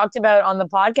not talked about on the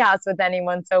podcast with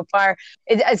anyone so far.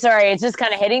 It's just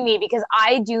kind of hitting me because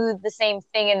I do the same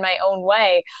thing in my own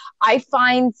way. I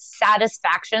find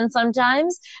satisfaction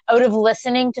sometimes out of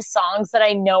listening to songs that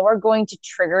I know are going to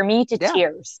trigger me to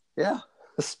tears. Yeah.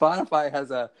 Spotify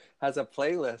has a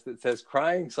playlist that says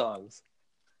crying songs.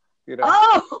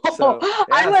 I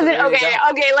wasn't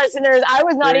okay, listeners. I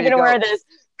was not even aware of this.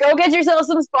 Go get yourself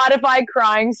some Spotify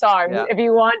crying songs if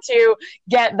you want to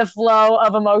get the flow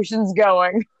of emotions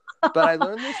going. But I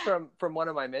learned this from one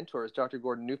of my mentors, Dr.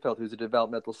 Gordon Neufeld, who's a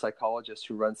developmental psychologist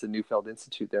who runs the Neufeld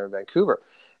Institute there in Vancouver.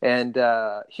 And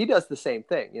he does the same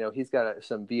thing. He's got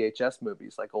some VHS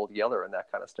movies like Old Yeller and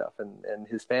that kind of stuff. And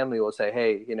his family will say,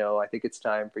 hey, I think it's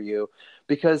time for you.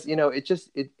 Because,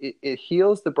 it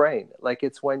heals the brain. Like,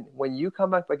 it's when you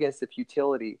come up against a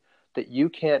futility that you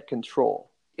can't control,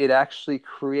 it actually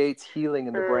creates healing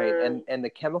in the brain. And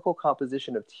the chemical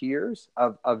composition of tears,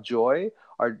 of joy,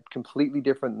 are completely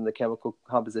different than the chemical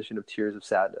composition of tears of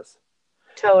sadness.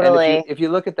 Totally. And if you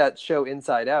look at that show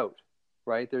Inside Out,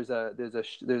 right? There's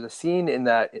a scene in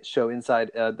that show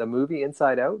the movie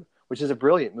Inside Out, which is a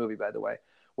brilliant movie, by the way,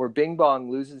 where Bing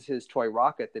Bong loses his toy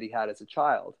rocket that he had as a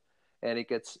child, and it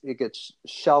gets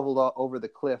shoveled over the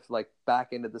cliff, like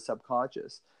back into the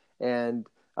subconscious. And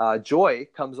Joy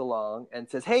comes along and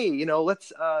says, "Hey,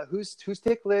 let's who's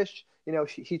ticklish?"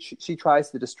 She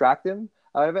tries to distract him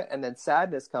out of it, and then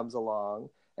Sadness comes along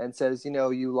and says,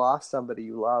 you lost somebody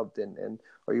you loved,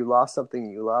 or you lost something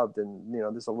you loved, and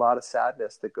there's a lot of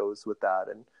sadness that goes with that,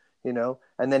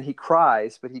 and then he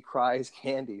cries, but he cries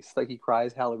candies, like he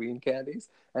cries Halloween candies,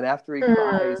 and after he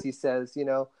cries, he says,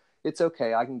 it's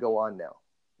okay, I can go on now,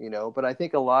 But I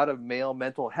think a lot of male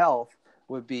mental health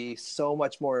would be so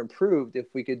much more improved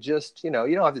if we could just, you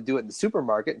don't have to do it in the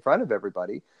supermarket in front of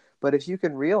everybody, but if you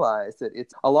can realize that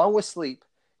it's, along with sleep,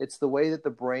 it's the way that the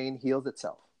brain heals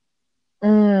itself.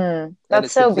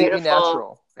 That's so beautiful.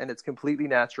 Natural, and it's completely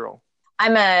natural.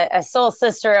 I'm a soul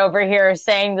sister over here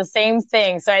saying the same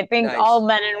thing. So I think all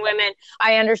men and women,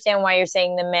 I understand why you're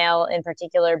saying the male in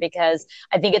particular, because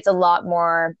I think it's a lot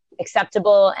more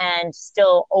acceptable and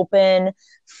still open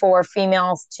for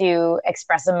females to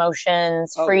express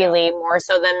emotions freely, more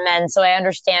so than men. So I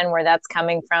understand where that's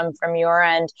coming from your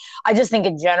end. I just think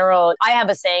in general, I have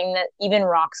a saying that even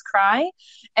rocks cry.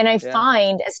 And I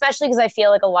find, especially because I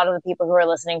feel like a lot of the people who are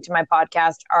listening to my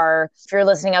podcast are, if you're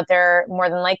listening out there, more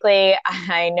than likely,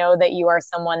 I know that you are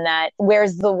someone that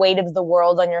wears the weight of the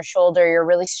world on your shoulder. You're a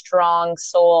really strong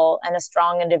soul and a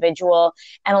strong individual.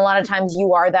 And a lot of times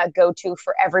you are that go-to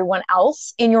for everyone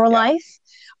else in your life.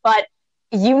 But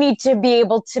you need to be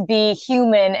able to be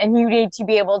human, and you need to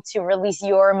be able to release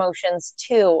your emotions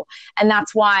too. And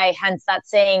that's why, hence that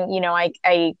saying,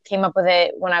 I came up with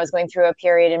it when I was going through a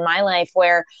period in my life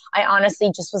where I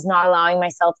honestly just was not allowing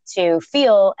myself to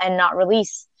feel and not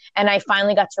release. And I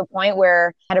finally got to a point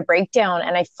where I had a breakdown,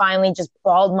 and I finally just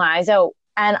bawled my eyes out.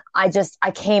 And I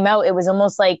came out. It was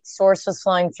almost like source was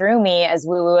flowing through me, as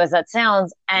woo-woo as that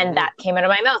sounds. And that came out of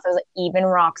my mouth. I was like, even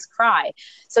rocks cry.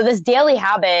 So this daily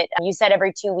habit, you said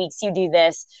every 2 weeks you do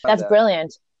this. That's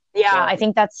brilliant. Yeah, I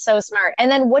think that's so smart.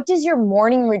 And then what does your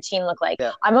morning routine look like?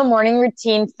 Yeah. I'm a morning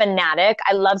routine fanatic.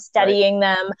 I love studying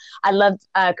them. I love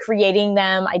creating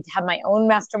them. I have my own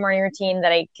master morning routine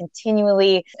that I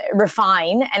continually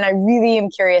refine. And I really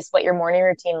am curious what your morning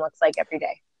routine looks like every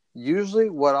day. Usually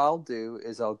what I'll do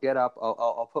is I'll get up,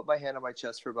 I'll put my hand on my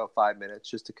chest for about 5 minutes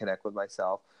just to connect with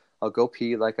myself. I'll go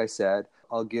pee, like I said.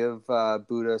 I'll give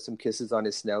Buddha some kisses on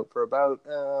his snout for about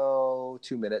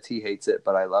 2 minutes. He hates it,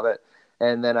 but I love it.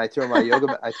 And then I throw my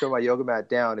yoga mat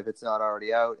down if it's not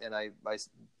already out, and I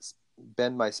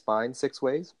bend my spine 6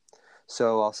 ways.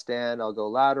 So I'll stand, I'll go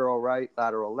lateral right,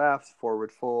 lateral left,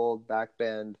 forward fold, back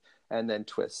bend, and then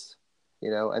twist.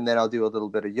 And then I'll do a little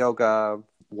bit of yoga,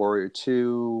 Warrior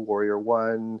 2, Warrior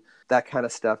 1, that kind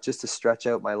of stuff, just to stretch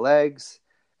out my legs.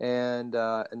 And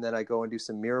then I go and do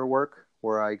some mirror work,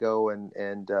 where I go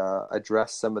and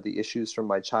address some of the issues from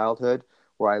my childhood,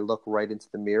 where I look right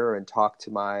into the mirror and talk to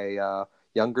my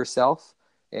younger self,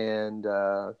 and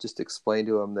just explain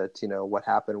to him that, what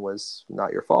happened was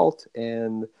not your fault.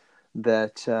 And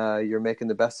that you're making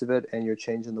the best of it and you're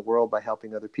changing the world by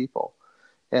helping other people.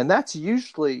 And that's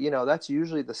usually,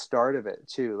 the start of it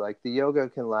too. Like the yoga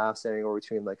can last anywhere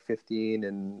between like 15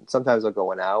 and sometimes I'll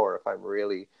go an hour if I'm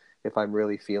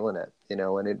really feeling it,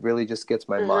 and it really just gets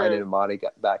my mind and body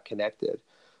back connected.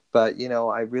 But,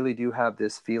 I really do have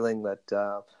this feeling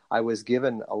that I was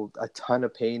given a ton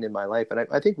of pain in my life. And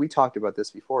I think we talked about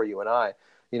this before, you and I,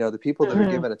 the people that are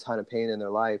given a ton of pain in their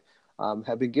life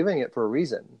have been giving it for a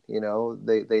reason.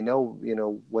 They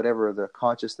know, whatever the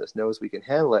consciousness knows we can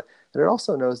handle it. And it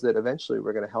also knows that eventually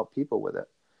we're going to help people with it.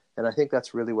 And I think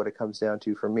that's really what it comes down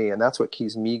to for me. And that's what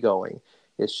keeps me going.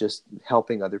 It's just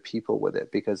helping other people with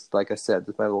it. Because like I said,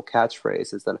 my little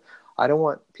catchphrase is that I don't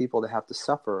want people to have to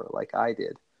suffer like I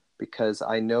did, because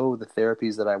I know the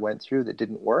therapies that I went through that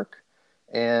didn't work.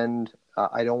 And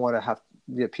I don't want to have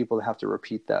people to have to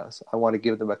repeat those. I want to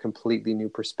give them a completely new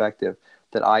perspective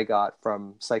that I got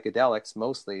from psychedelics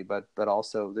mostly, but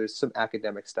also there's some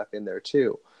academic stuff in there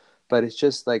too. But it's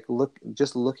just like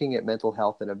looking at mental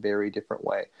health in a very different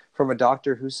way from a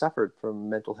doctor who suffered from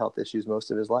mental health issues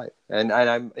most of his life. And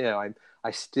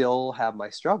I still have my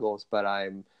struggles, but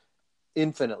I'm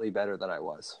infinitely better than I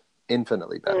was.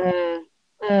 Infinitely better.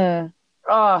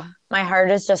 Oh, my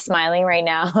heart is just smiling right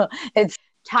now. It's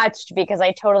touched because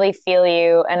I totally feel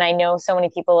you. And I know so many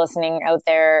people listening out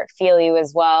there feel you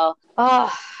as well.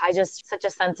 Oh, such a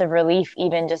sense of relief,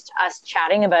 even just us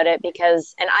chatting about it,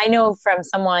 and I know from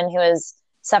someone who has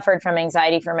suffered from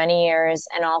anxiety for many years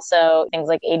and also things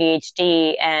like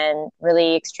ADHD and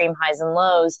really extreme highs and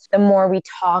lows, the more we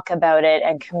talk about it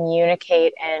and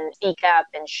communicate and speak up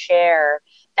and share,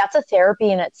 that's a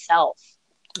therapy in itself.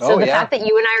 So the fact that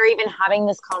you and I are even having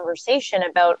this conversation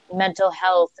about mental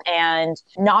health and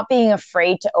not being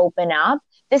afraid to open up,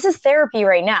 this is therapy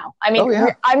right now. I mean,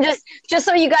 I'm just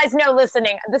so you guys know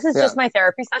listening, this is just my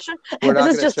therapy session.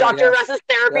 This is just Dr. Russ's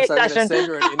therapy session. I'm going to send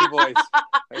her an invoice.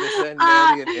 I'm going to send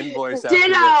Mandy an invoice.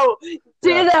 Ditto.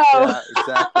 Yeah,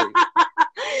 exactly.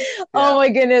 Oh my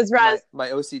goodness, Russ. My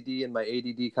OCD and my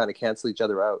ADD kind of cancel each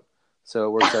other out. So it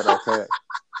works out okay.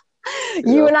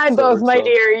 You and I both, my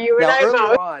dear. You and I both.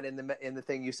 Earlier on in the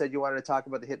thing, you said you wanted to talk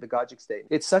about the hypnagogic state.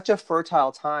 It's such a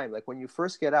fertile time. Like when you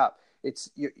first get up,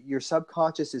 it's your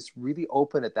subconscious is really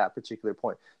open at that particular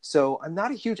point. So I'm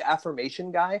not a huge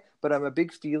affirmation guy, but I'm a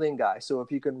big feeling guy. So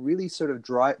if you can really sort of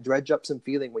dredge up some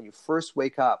feeling when you first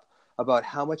wake up about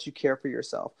how much you care for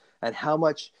yourself and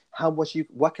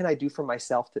what can I do for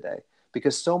myself today?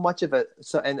 Because so much of it,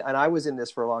 and I was in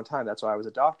this for a long time. That's why I was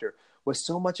a doctor. Was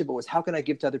so much of it was how can I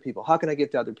give to other people? How can I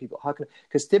give to other people?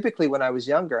 Because typically when I was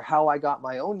younger, how I got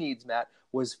my own needs met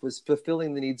was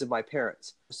fulfilling the needs of my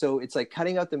parents. So it's like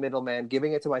cutting out the middleman,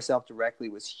 giving it to myself directly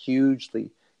was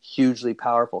hugely, hugely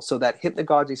powerful. So that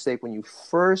hypnagogic state, when you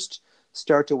first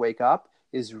start to wake up,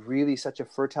 is really such a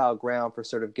fertile ground for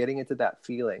sort of getting into that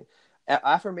feeling.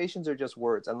 Affirmations are just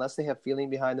words. Unless they have feeling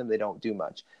behind them, they don't do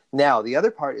much. Now, the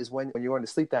other part is when you're going to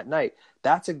sleep that night,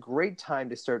 that's a great time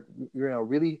to start,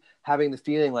 really having the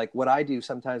feeling like what I do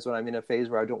sometimes when I'm in a phase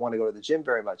where I don't want to go to the gym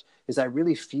very much is I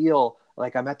really feel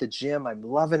like I'm at the gym. I'm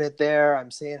loving it there.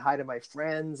 I'm saying hi to my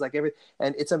friends,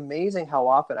 and it's amazing how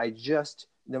often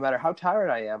no matter how tired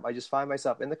I am, I just find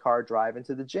myself in the car driving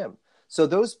to the gym. So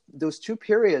those two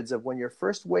periods of when you're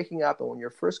first waking up and when you're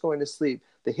first going to sleep,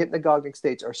 the hypnagogic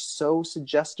states are so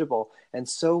suggestible. And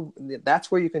so that's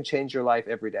where you can change your life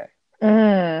every day.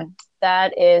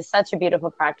 That is such a beautiful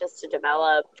practice to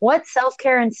develop. What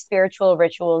self-care and spiritual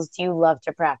rituals do you love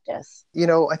to practice?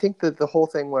 I think that the whole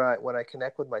thing when I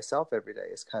connect with myself every day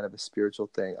is kind of a spiritual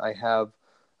thing. I have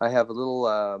a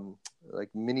little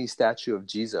mini statue of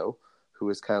Jizo, who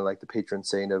is kind of like the patron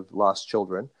saint of lost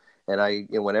children. And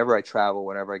whenever I travel,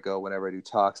 whenever I go, whenever I do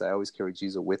talks, I always carry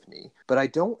Jizo with me. But I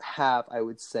don't have, I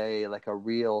would say, like a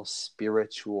real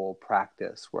spiritual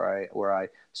practice where I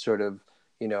sort of,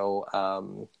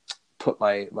 put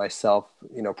myself,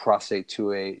 prostrate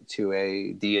to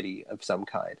a deity of some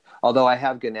kind. Although I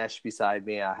have Ganesh beside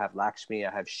me, I have Lakshmi,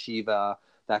 I have Shiva,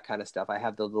 that kind of stuff. I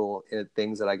have the little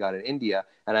things that I got in India,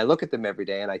 and I look at them every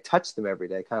day and I touch them every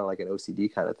day, kind of like an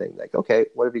OCD kind of thing. Like, okay,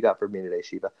 what have you got for me today,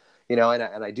 Shiva? And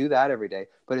I do that every day.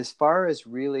 But as far as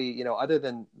really, other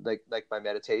than like my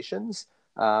meditations,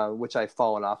 which I've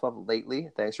fallen off of lately,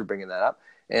 thanks for bringing that up.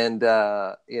 And,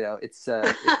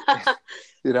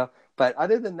 but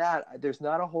other than that, there's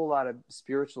not a whole lot of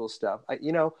spiritual stuff.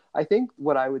 I think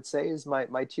what I would say is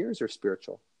my tears are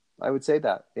spiritual. I would say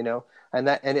that,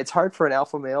 and it's hard for an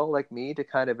alpha male like me to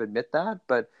kind of admit that,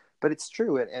 but it's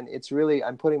true. And it's really,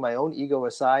 I'm putting my own ego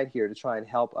aside here to try and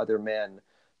help other men,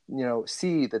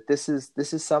 see that this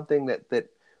is something that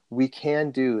we can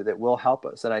do that will help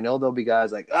us. And I know there'll be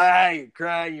guys like, ah, you're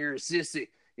crying, you're a sissy.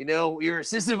 You know, you're a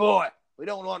sissy boy. We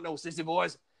don't want no sissy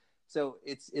boys. So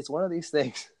it's one of these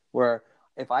things where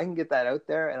if I can get that out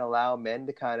there and allow men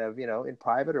to kind of, you know, in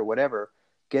private or whatever,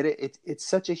 get it. It's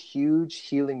such a huge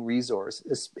healing resource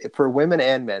for women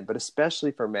and men, but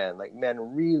especially for men. Like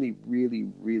men really, really,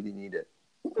 really need it.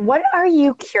 What are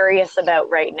you curious about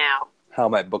right now? How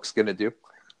my book's going to do.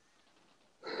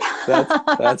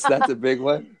 That's a big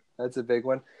one. That's a big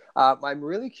one. I'm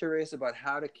really curious about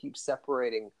how to keep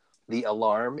separating the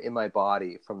alarm in my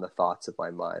body from the thoughts of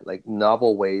my mind, like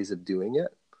novel ways of doing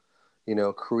it. You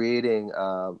know, creating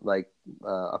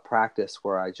a practice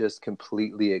where I just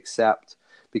completely accept,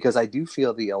 because I do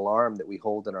feel the alarm that we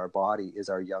hold in our body is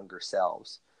our younger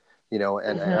selves. You know,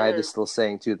 and I have this little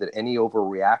saying too, that any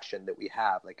overreaction that we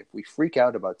have, like if we freak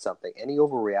out about something, any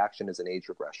overreaction is an age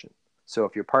regression. So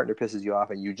if your partner pisses you off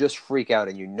and you just freak out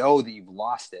and you know that you've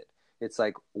lost it, it's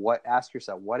like, ask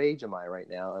yourself, what age am I right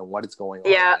now and what is going on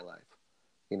in my life?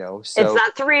 You know, so it's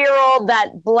that 3-year-old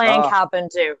that blank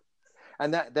happened to.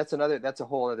 And that's a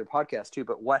whole other podcast too.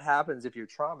 But what happens if your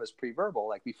trauma is pre-verbal,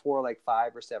 like before like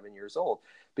 5 or 7 years old?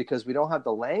 Because we don't have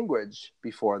the language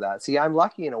before that. See, I'm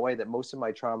lucky in a way that most of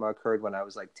my trauma occurred when I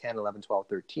was like 10, 11, 12,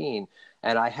 13.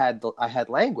 And I had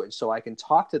language, so I can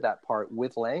talk to that part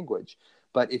with language.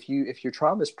 But if your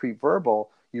trauma is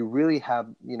pre-verbal, you really have,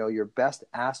 you know, your best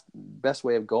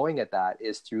way of going at that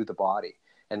is through the body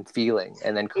and feeling,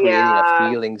 and then creating a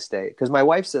feeling state. Because my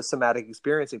wife's a somatic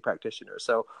experiencing practitioner.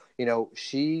 So, you know,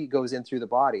 she goes in through the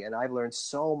body, and I've learned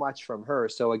so much from her.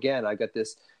 So again, I got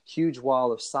this huge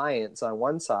wall of science on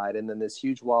one side, and then this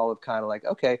huge wall of kind of like,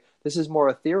 okay, this is more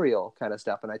ethereal kind of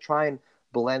stuff. And I try and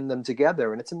blend them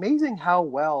together. And it's amazing how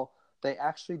well they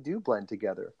actually do blend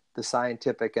together, the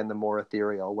scientific and the more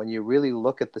ethereal, when you really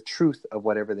look at the truth of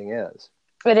what everything is.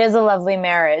 It is a lovely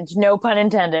marriage. No pun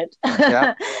intended.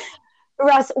 Yeah.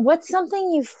 Russ, what's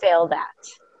something you failed at?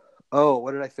 Oh,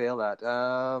 what did I fail at?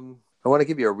 I want to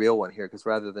give you a real one here, because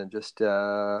rather than just,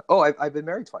 I've been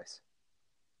married twice.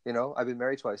 You know, I've been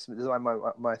married twice. This is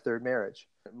my third marriage.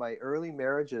 My early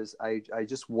marriages, I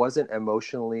just wasn't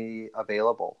emotionally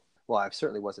available. Well, I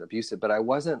certainly wasn't abusive, but I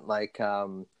wasn't like,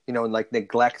 like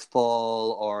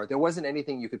neglectful, or there wasn't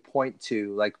anything you could point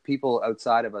to. Like people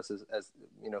outside of us, as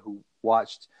you know, who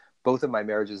watched both of my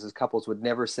marriages as couples, would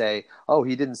never say, oh,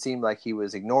 he didn't seem like he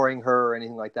was ignoring her or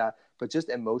anything like that. But just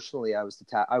emotionally, I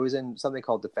was in something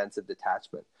called defensive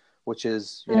detachment, which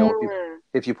is, you know,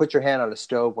 if you put your hand on a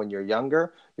stove when you're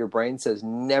younger, your brain says,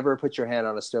 never put your hand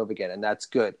on a stove again. And that's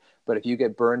good. But if you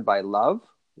get burned by love,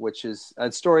 which is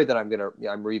a story that I'm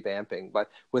revamping, but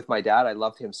with my dad, I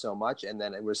loved him so much. And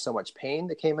then it was so much pain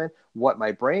that came in. What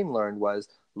my brain learned was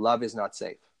love is not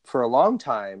safe. For a long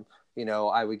time, you know,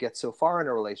 I would get so far in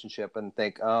a relationship and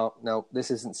think, oh, no, this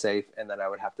isn't safe. And then I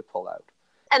would have to pull out.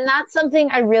 And that's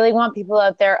something I really want people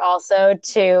out there also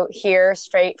to hear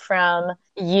straight from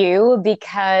you,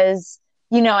 because,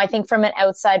 you know, I think from an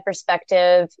outside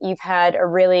perspective, you've had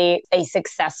a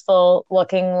successful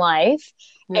looking life.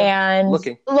 Yeah, and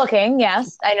looking,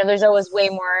 yes. I know there's always way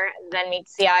more than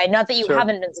meets the eye. Not that you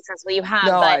haven't been successful, you have.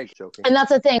 No, I'm joking. And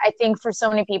that's the thing. I think for so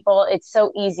many people, it's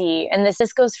so easy. And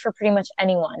this goes for pretty much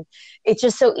anyone. It's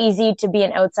just so easy to be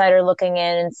an outsider looking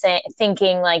in and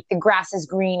thinking like the grass is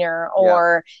greener,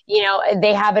 or, you know,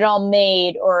 they have it all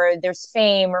made, or there's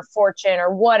fame or fortune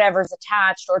or whatever's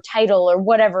attached, or title, or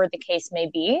whatever the case may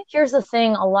be. Here's the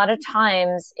thing. A lot of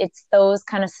times it's those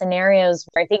kind of scenarios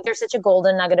where I think there's such a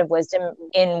golden nugget of wisdom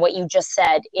in what you just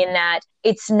said, in that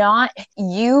it's not,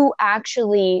 you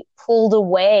actually pulled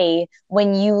away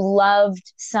when you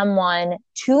loved someone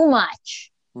too much,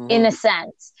 in a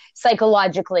sense,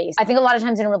 psychologically. I think a lot of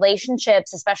times in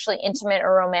relationships, especially intimate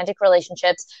or romantic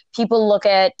relationships, people look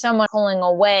at someone pulling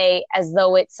away as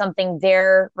though it's something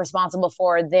they're responsible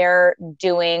for, they're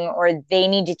doing, or they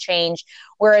need to change.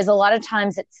 Whereas a lot of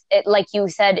times it, like you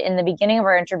said in the beginning of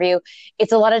our interview,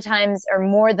 it's a lot of times, or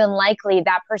more than likely,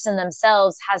 that person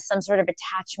themselves has some sort of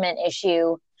attachment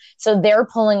issue. So they're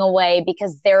pulling away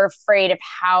because they're afraid of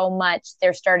how much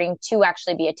they're starting to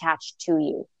actually be attached to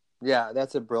you. Yeah,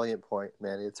 that's a brilliant point,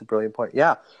 Mandy. It's a brilliant point.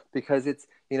 Yeah, because it's,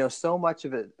 you know, so much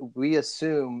of it, we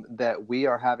assume that we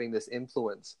are having this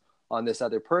influence on this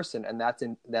other person, and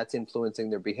that's influencing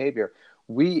their behavior.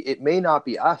 It may not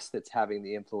be us that's having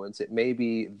the influence. It may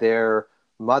be their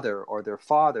mother or their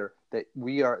father that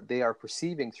they are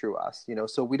perceiving through us, you know.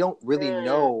 So we don't really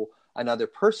know another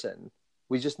person.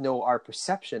 We just know our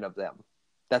perception of them.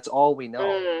 That's all we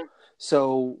know.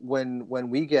 So when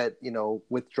we get, you know,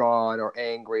 withdrawn or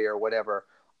angry or whatever,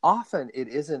 often it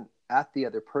isn't at the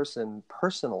other person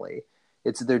personally.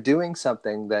 They're doing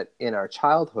something that in our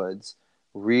childhoods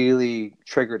really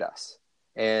triggered us.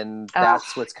 And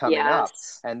that's what's coming up.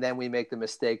 And then we make the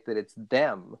mistake that it's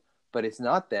them, but it's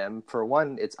not them. For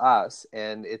one, it's us,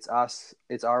 and it's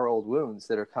our old wounds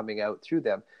that are coming out through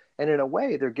them. And in a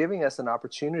way, they're giving us an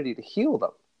opportunity to heal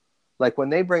them. Like when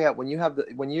they bring up, when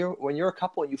you're a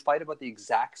couple and you fight about the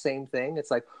exact same thing,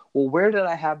 it's like, well, where did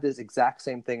I have this exact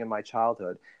same thing in my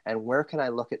childhood? And where can I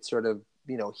look at sort of,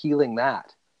 healing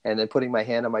that? And then putting my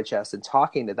hand on my chest and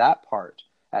talking to that part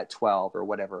at 12 or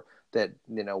whatever that,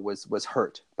 was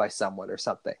hurt by someone or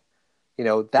something.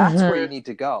 That's where you need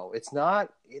to go. It's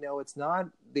not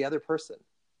the other person.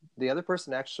 The other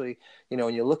person actually,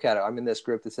 when you look at it, I'm in this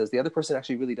group that says the other person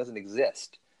actually really doesn't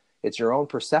exist. It's your own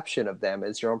perception of them.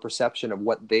 It's your own perception of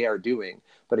what they are doing.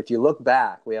 But if you look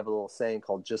back, we have a little saying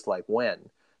called just like when.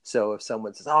 So if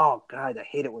someone says, oh, God, I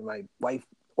hate it when my wife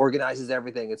organizes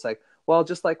everything. It's like, well,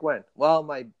 just like when? Well,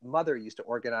 my mother used to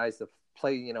organize the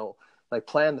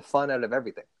plan the fun out of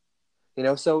everything.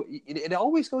 So it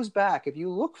always goes back if you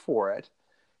look for it.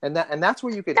 And that's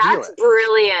where you could heal it. That's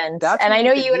brilliant. And I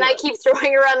know you and I keep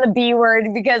throwing around the B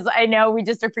word because I know we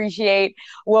just appreciate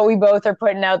what we both are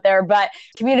putting out there. But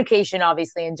communication,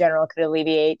 obviously, in general, could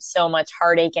alleviate so much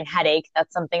heartache and headache.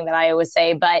 That's something that I always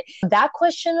say. But that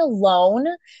question alone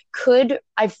could,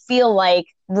 I feel like,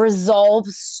 resolve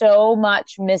so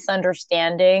much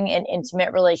misunderstanding in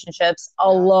intimate relationships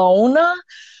alone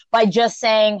by just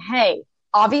saying, hey,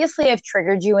 obviously, I've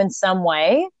triggered you in some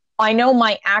way. I know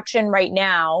my action right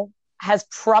now has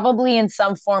probably in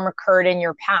some form occurred in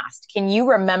your past. Can you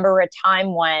remember a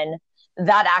time when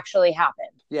that actually happened?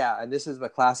 Yeah, and this is the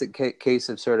classic case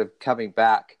of sort of coming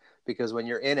back, because when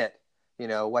you're in it,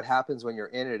 what happens when you're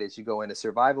in it is you go into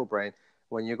survival brain.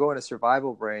 When you go into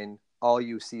survival brain, all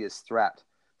you see is threat.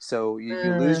 So you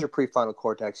lose your prefrontal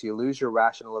cortex, you lose your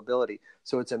rational ability.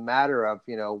 So it's a matter of,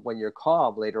 when you're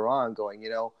calm later on going,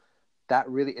 that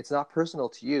really, it's not personal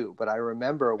to you. But I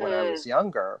remember when I was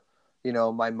younger,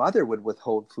 my mother would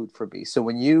withhold food from me. So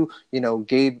when you,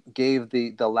 gave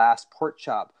the last pork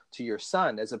chop to your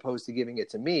son, as opposed to giving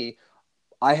it to me,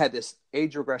 I had this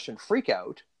age regression freak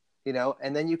out,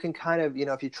 and then you can kind of,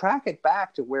 if you track it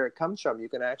back to where it comes from, you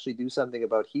can actually do something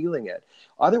about healing it.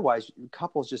 Otherwise,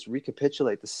 couples just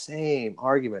recapitulate the same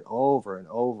argument over and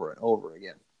over and over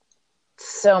again.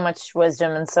 So much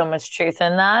wisdom and so much truth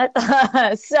in that.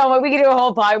 So we could do a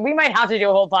whole we might have to do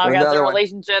a whole podcast on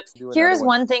relationships. Here's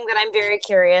one thing that I'm very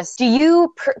curious. Do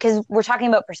you, because we're talking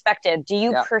about perspective, do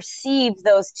you perceive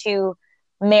those two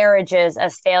marriages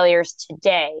as failures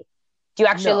today? Do you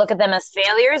actually look at them as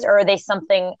failures, or are they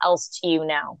something else to you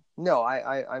now? No,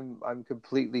 I'm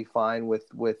completely fine with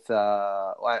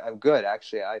I'm good,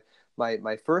 actually.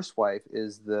 My first wife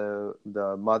is the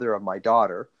mother of my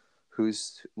daughter,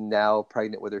 who's now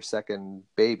pregnant with her second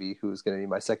baby, who's going to be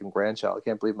my second grandchild. I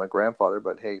can't believe my grandfather,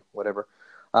 but hey, whatever.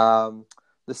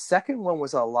 The second one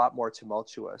was a lot more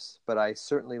tumultuous, but I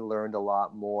certainly learned a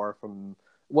lot more from,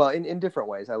 in different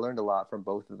ways. I learned a lot from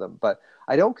both of them, but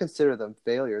I don't consider them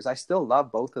failures. I still love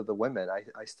both of the women.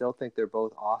 I still think they're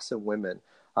both awesome women.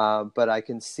 But I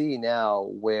can see now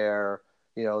where,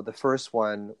 the first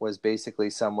one was basically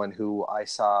someone who I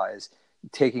saw as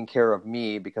taking care of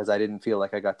me because I didn't feel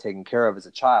like I got taken care of as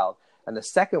a child. And the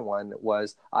second one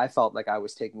was I felt like I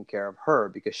was taking care of her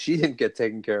because she didn't get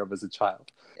taken care of as a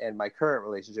child. And my current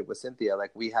relationship with Cynthia,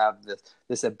 like we have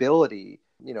this ability,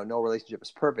 no relationship is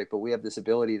perfect, but we have this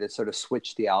ability to sort of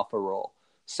switch the alpha role.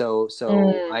 So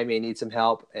I may need some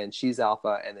help and she's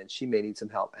alpha, and then she may need some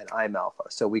help and I'm alpha.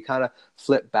 So we kind of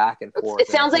flip back and forth. It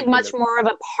sounds like much more of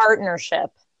a partnership.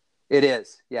 It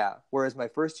is, yeah. Whereas my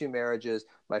first two marriages,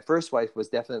 my first wife was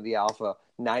definitely the alpha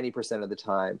 90% of the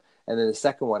time. And then the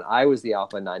second one, I was the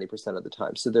alpha 90% of the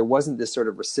time. So there wasn't this sort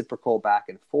of reciprocal back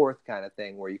and forth kind of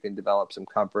thing where you can develop some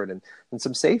comfort and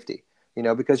some safety,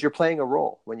 because you're playing a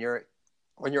role. When you're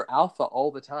alpha all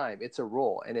the time, it's a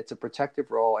role, and it's a protective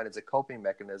role, and it's a coping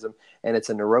mechanism, and it's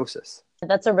a neurosis.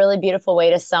 That's a really beautiful way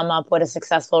to sum up what a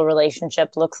successful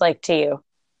relationship looks like to you.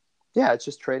 Yeah, it's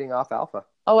just trading off alpha.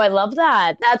 Oh, I love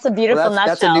that. That's a beautiful nutshell.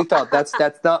 That's a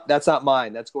Neufeld. That's not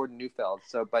mine. That's Gordon Neufeld.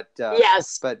 So,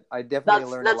 yes, but I definitely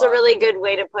learned. That's a really good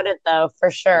way to put it, though, for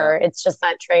sure. Yeah. It's just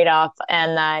that trade-off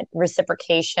and that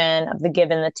reciprocation of the give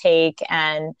and the take,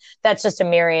 and that's just a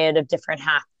myriad of different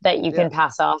hats that you can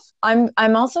pass off. I'm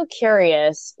also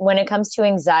curious when it comes to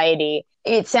anxiety.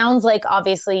 It sounds like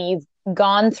obviously you've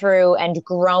gone through and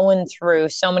grown through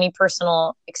so many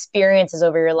personal experiences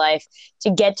over your life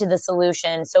to get to the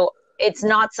solution. So it's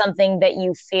not something that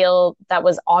you feel that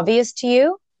was obvious to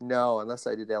you? No, unless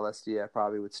I did LSD, I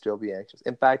probably would still be anxious.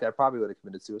 In fact, I probably would have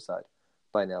committed suicide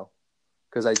by now.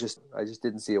 because I just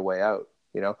didn't see a way out.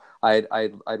 You know,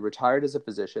 I'd retired as a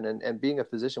physician, and being a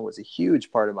physician was a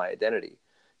huge part of my identity.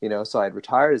 You know, so I'd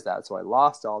retired as that, so I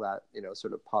lost all that, you know,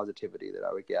 sort of positivity that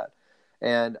I would get.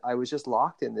 And I was just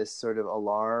locked in this sort of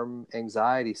alarm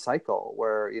anxiety cycle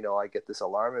where, you know, I get this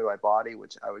alarm in my body,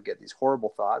 which I would get these horrible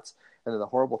thoughts, and then the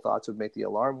horrible thoughts would make the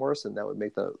alarm worse, and that would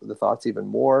make the thoughts even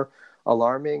more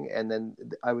alarming. And then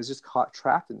I was just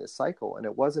trapped in this cycle. And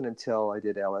it wasn't until I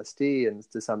did LSD and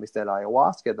to some extent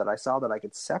ayahuasca that I saw that I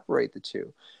could separate the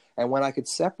two. And when I could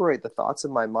separate the thoughts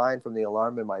in my mind from the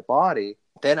alarm in my body,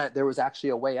 then there was actually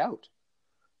a way out.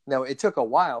 Now, it took a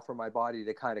while for my body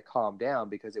to kind of calm down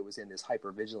because it was in this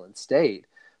hypervigilant state.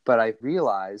 But I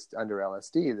realized under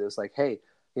LSD, that it was like, hey,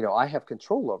 you know, I have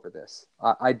control over this.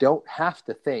 I don't have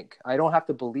to think. I don't have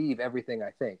to believe everything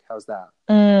I think. How's that?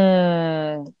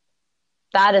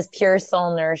 That is pure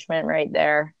soul nourishment right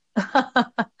there.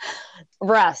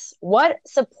 Russ, what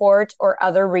support or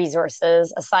other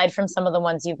resources, aside from some of the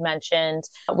ones you've mentioned,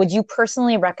 would you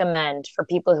personally recommend for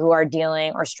people who are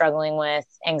dealing or struggling with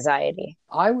anxiety?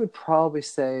 I would probably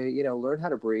say, you know, learn how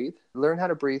to breathe. Learn how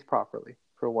to breathe properly,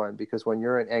 for one, because when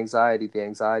you're in anxiety, the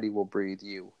anxiety will breathe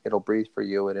you. It'll breathe for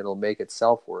you, and it'll make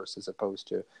itself worse as opposed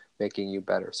to making you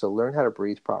better. So learn how to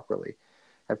breathe properly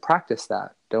and practice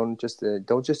that. Don't just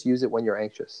use it when you're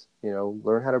anxious. You know,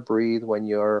 learn how to breathe when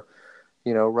you're,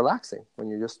 you know, relaxing, when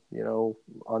you're just, you know,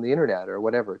 on the internet or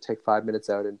whatever. Take 5 minutes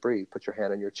out and breathe. Put your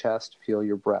hand on your chest, feel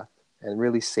your breath, and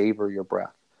really savor your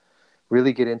breath.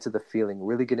 Really get into the feeling,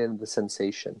 really get into the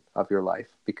sensation of your life,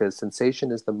 because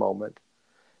sensation is the moment.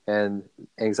 And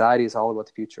anxiety is all about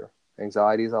the future.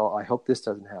 Anxiety is all, I hope this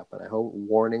doesn't happen. I hope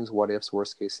warnings, what ifs,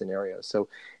 worst case scenarios. So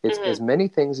it's as many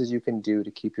things as you can do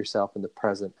to keep yourself in the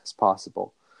present as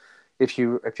possible. If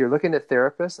you're looking at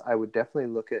therapists, I would definitely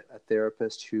look at a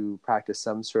therapist who practice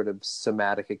some sort of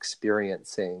somatic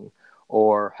experiencing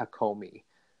or Hakomi,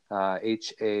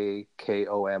 Hakomi,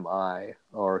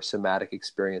 or somatic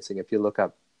experiencing. If you look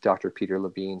up Dr. Peter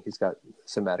Levine, he's got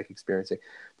somatic experiencing,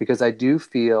 because I do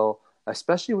feel,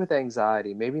 especially with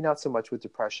anxiety, maybe not so much with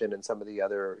depression and some of the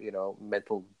other, you know,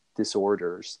 mental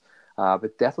disorders,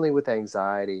 but definitely with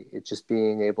anxiety, it's just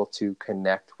being able to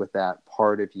connect with that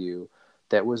part of you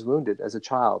that was wounded as a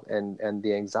child. And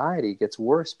the anxiety gets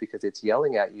worse because it's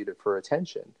yelling at you for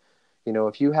attention. You know,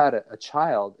 if you had a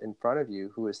child in front of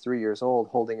you who is 3 years old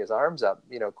holding his arms up,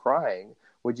 you know, crying,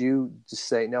 would you just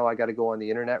say, no, I got to go on the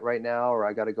internet right now, or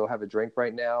I got to go have a drink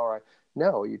right now?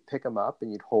 No, you'd pick him up and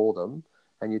you'd hold him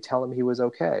and you tell him he was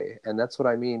okay. And that's what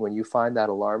I mean when you find that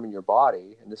alarm in your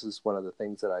body. And this is one of the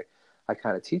things that I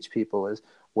kind of teach people is,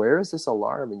 where is this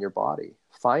alarm in your body?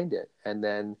 Find it, and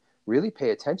then really pay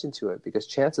attention to it, because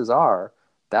chances are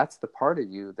that's the part of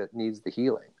you that needs the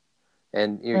healing.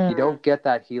 And you don't get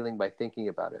that healing by thinking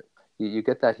about it. You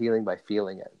get that healing by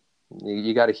feeling it.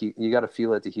 You got to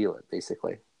feel it to heal it,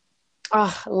 basically.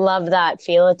 Oh, love that.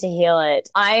 Feel it to heal it.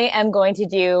 I am going to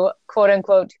do quote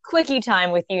unquote quickie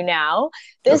time with you now.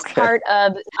 This part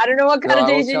of, I don't know what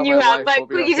connotation you have, but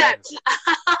quickie time.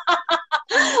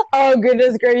 Oh,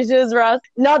 goodness gracious, Russ.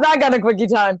 Not that kind of quickie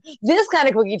time. This kind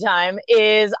of quickie time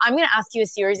is, I'm going to ask you a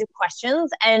series of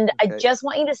questions, and I just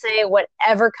want you to say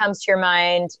whatever comes to your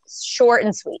mind, short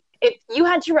and sweet. If you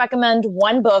had to recommend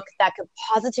one book that could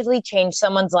positively change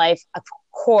someone's life, of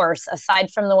course, aside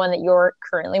from the one that you're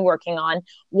currently working on,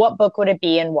 what book would it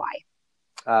be and why?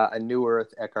 A New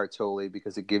Earth, Eckhart Tolle,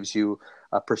 because it gives you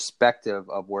a perspective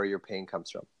of where your pain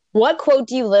comes from. What quote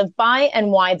do you live by,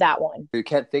 and why that one? You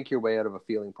can't think your way out of a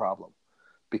feeling problem,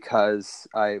 because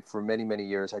for many, many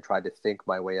years, I tried to think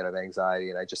my way out of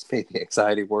anxiety, and I just made the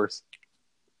anxiety worse.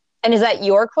 And is that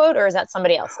your quote, or is that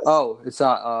somebody else's? Oh, it's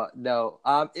not. No,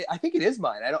 I think it is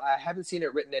mine. I haven't seen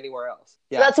it written anywhere else.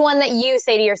 Yeah. So that's one that you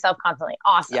say to yourself constantly.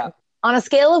 Awesome. Yeah. On a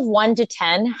scale of 1 to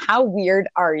 10, how weird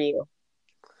are you?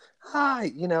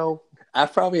 You know, I'm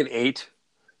probably an 8.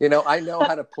 You know, I know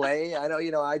how to play. I know, you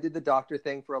know, I did the doctor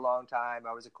thing for a long time.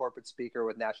 I was a corporate speaker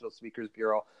with National Speakers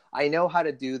Bureau. I know how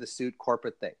to do the suit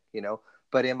corporate thing, you know,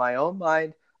 but in my own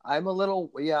mind, I'm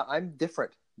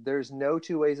different. There's no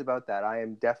two ways about that. I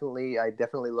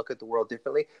definitely look at the world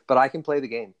differently, but I can play the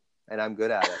game and I'm good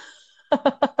at it.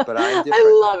 But I am different.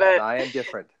 I love it. I am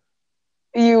different.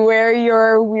 You wear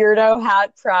your weirdo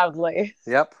hat proudly.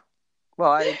 Yep.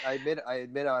 Well, I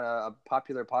admit on a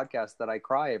popular podcast that I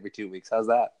cry every 2 weeks. How's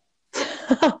that?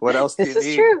 What else do you need? This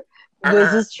is true.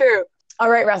 This is true. All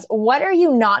right, Russ, what are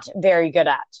you not very good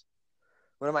at?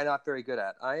 What am I not very good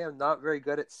at? I am not very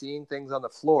good at seeing things on the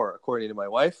floor, according to my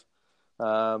wife.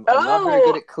 I'm not very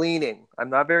good at cleaning. I'm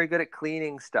not very good at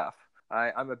cleaning stuff.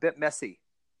 I'm a bit messy.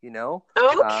 you know?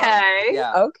 Okay.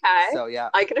 Yeah. Okay. So yeah,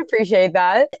 I can appreciate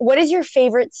that. What is your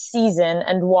favorite season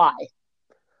and why?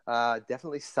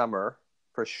 definitely summer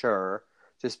for sure,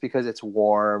 just because it's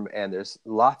warm and there's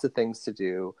lots of things to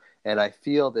do. And I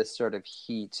feel this sort of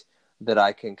heat that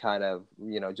I can kind of,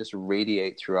 just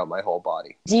radiate throughout my whole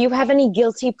body. Do you have any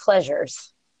guilty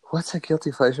pleasures? What's a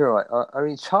guilty pleasure? I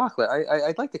mean, chocolate.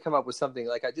 I'd like to come up with something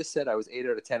like I just said. I was 8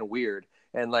 out of 10 weird,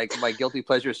 and like my guilty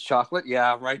pleasure is chocolate.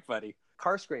 Yeah, right, buddy.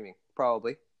 Car screaming,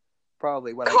 probably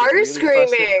when I get Car really frustrated.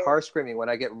 screaming. Car screaming when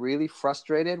I get really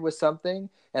frustrated with something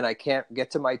and I can't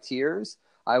get to my tears.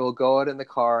 I will go out in the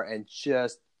car and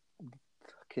just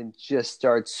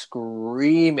start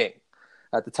screaming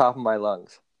at the top of my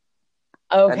lungs.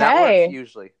 And that works Okay.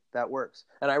 usually. That works.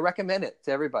 And I recommend it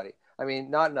to everybody. I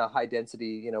mean, not in a high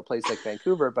density, place like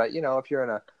Vancouver, but if you're in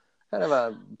a kind of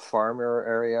a farmer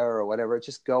area or whatever,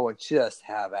 just go and just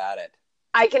have at it.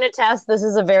 I can attest this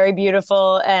is a very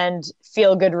beautiful and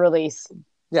feel good release.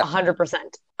 Yeah. 100%.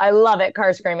 I love it,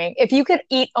 car screaming. If you could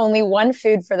eat only one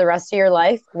food for the rest of your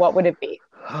life, what would it be?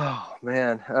 Oh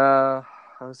man. I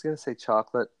was gonna say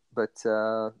chocolate, but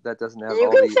that doesn't have You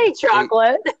all can the say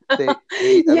chocolate.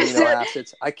 eight Yes, amino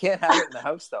acids. I can't have it in the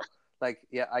house though. Like,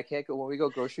 yeah, I can't go when we go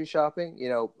grocery shopping.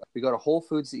 We go to Whole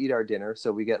Foods to eat our dinner,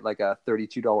 so we get like a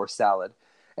 $32 salad,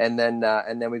 and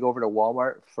then we go over to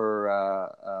Walmart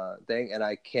for thing, and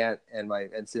I can't.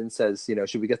 And Sin says,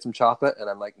 should we get some chocolate? And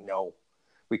I'm like, no,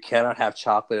 we cannot have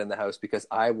chocolate in the house because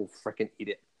I will freaking eat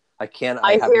it. I can't.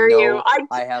 I hear you.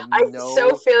 I No.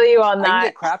 so feel you on I can that.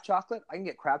 get crap chocolate. I can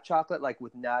get crap chocolate like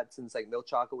with nuts and it's like milk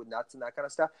chocolate with nuts and that kind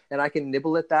of stuff, and I can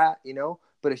nibble at that,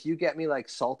 But if you get me like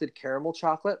salted caramel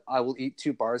chocolate, I will eat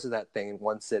 2 bars of that thing in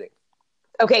one sitting.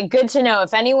 Okay, good to know.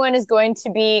 If anyone is going to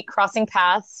be crossing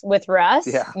paths with Russ,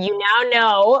 Yeah. you now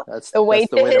know the way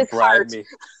to his bribe heart. me.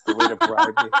 The way to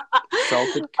bribe me.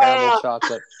 Salted caramel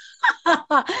chocolate.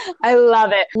 I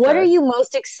love it. What are you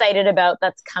most excited about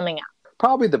that's coming up?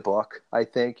 Probably the book, I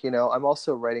think. I'm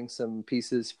also writing some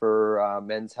pieces for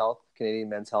Men's Health, Canadian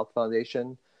Men's Health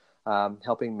Foundation,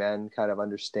 helping men kind of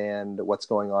understand what's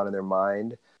going on in their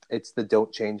mind. It's the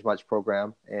Don't Change Much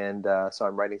program, and so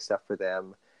I'm writing stuff for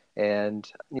them. And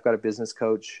you've got a business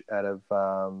coach out of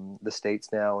the States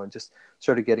now, and just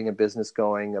sort of getting a business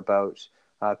going about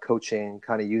coaching,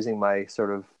 kind of using my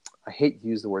sort of, I hate to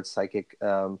use the word psychic,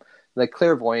 like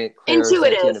clairvoyant,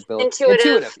 intuitive.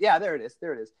 Yeah, there it is.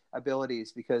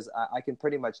 Abilities, because I can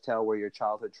pretty much tell where your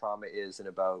childhood trauma is in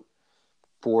about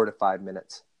 4 to 5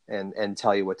 minutes and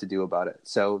tell you what to do about it.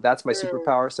 So that's my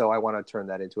superpower. So I want to turn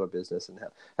that into a business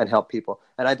and help people.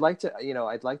 And I'd like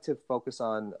to focus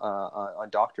on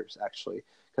doctors actually,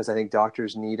 because I think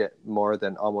doctors need it more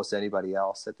than almost anybody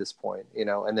else at this point,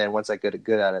 and then once I get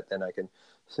good at it, then I can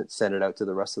send it out to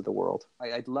the rest of the world.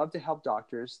 I'd love to help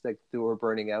doctors who are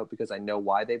burning out, because I know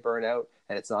why they burn out,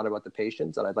 and it's not about the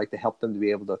patients. And I'd like to help them to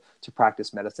be able to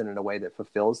practice medicine in a way that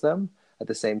fulfills them at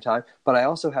the same time. But I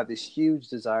also have this huge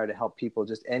desire to help people,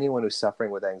 just anyone who's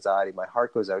suffering with anxiety. My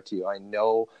heart goes out to you. I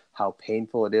know how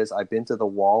painful it is. I've been to the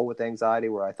wall with anxiety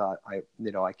where I thought, I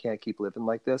can't keep living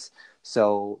like this.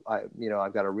 So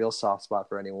I've got a real soft spot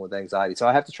for anyone with anxiety. So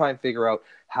I have to try and figure out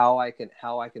how I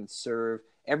can serve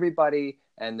everybody,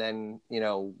 and then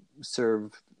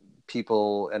serve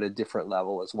people at a different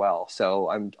level as well. So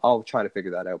I'll try to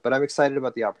figure that out, but I'm excited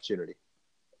about the opportunity.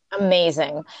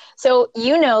 Amazing. So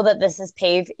you know that this is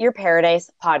Pave Your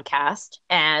Paradise podcast,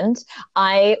 and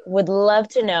I would love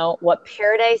to know what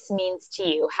paradise means to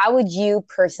you. How would you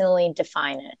personally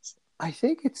define it? I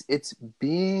think it's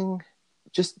being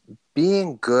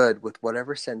good with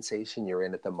whatever sensation you're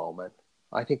in at the moment.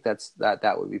 I think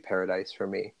that would be paradise for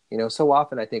me. So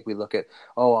often I think we look at,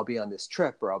 I'll be on this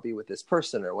trip, or I'll be with this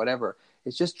person, or whatever.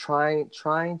 It's just trying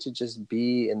to just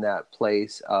be in that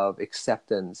place of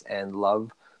acceptance and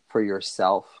love for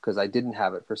yourself, because I didn't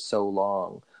have it for so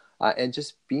long. And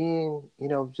just being,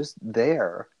 just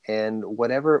there, and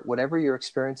whatever you're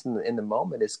experiencing in the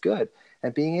moment is good,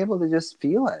 and being able to just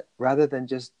feel it rather than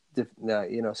just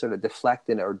sort of deflect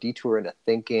in or detour into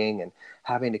thinking and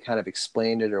having to kind of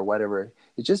explain it or whatever.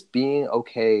 It's just being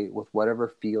okay with whatever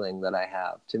feeling that I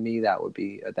have. To me, that would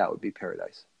be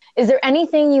paradise. Is there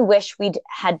anything you wish we'd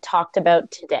had talked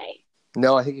about today?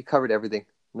 No, I think you covered everything,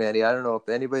 Mandy. I don't know if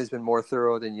anybody's been more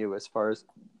thorough than you, as far as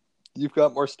you've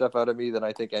got more stuff out of me than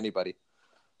I think anybody.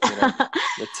 The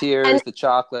tears, the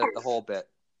chocolate, the whole bit.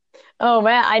 Oh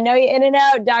man, I know you in and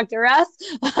out, Dr. Russ.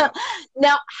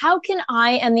 Now, how can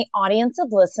I and the audience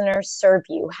of listeners serve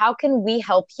you? How can we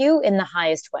help you in the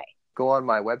highest way? Go on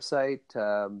my website,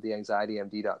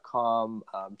 theanxietymd.com.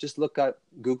 Just look up,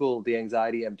 Google The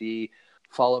Anxiety MD.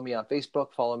 Follow me on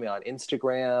Facebook. Follow me on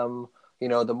Instagram.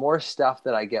 the more stuff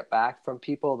that I get back from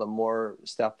people, the more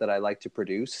stuff that I like to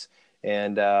produce.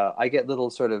 And I get little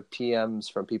sort of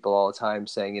PMs from people all the time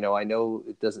saying, I know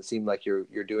it doesn't seem like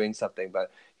you're doing something,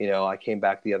 but, I came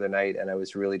back the other night and I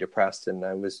was really depressed, and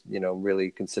I was,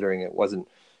 really considering it wasn't,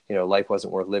 life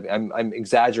wasn't worth living. I'm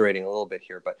exaggerating a little bit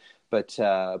here, but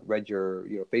read your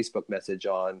Facebook message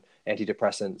on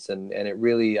antidepressants, and it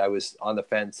really, I was on the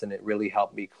fence, and it really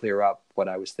helped me clear up what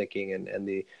I was thinking and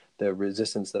the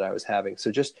resistance that I was having.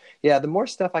 So just, the more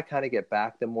stuff I kind of get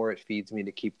back, the more it feeds me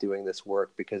to keep doing this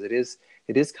work, because it is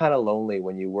kind of lonely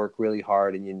when you work really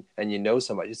hard and you know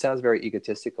so much. It sounds very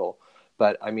egotistical,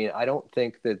 but I mean, I don't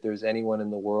think that there's anyone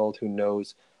in the world who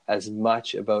knows as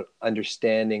much about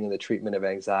understanding the treatment of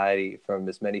anxiety from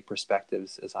as many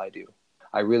perspectives as I do.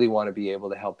 I really want to be able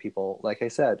to help people, like I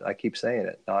said, I keep saying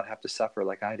it, not have to suffer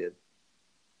like I did.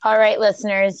 All right,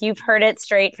 listeners, you've heard it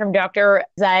straight from Dr.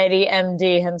 Anxiety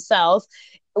MD himself.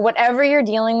 Whatever you're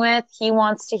dealing with, he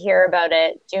wants to hear about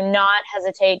it. Do not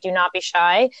hesitate. Do not be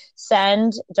shy.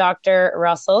 Send Dr.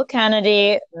 Russell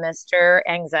Kennedy, Mr.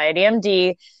 Anxiety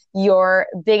MD, your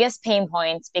biggest pain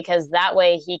points, because that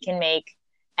way he can make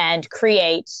and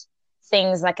create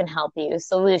things that can help you,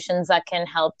 solutions that can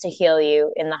help to heal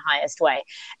you in the highest way.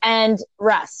 And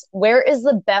Russ, where is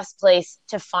the best place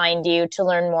to find you, to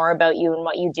learn more about you and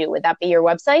what you do? Would that be your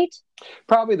website?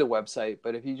 Probably the website,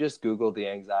 but if you just Google the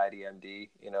Anxiety MD,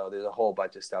 there's a whole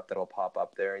bunch of stuff that'll pop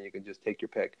up there, and you can just take your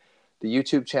pick. The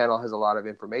YouTube channel has a lot of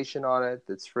information on it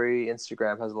that's free.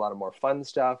 Instagram has a lot of more fun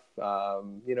stuff.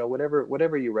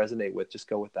 Whatever you resonate with, just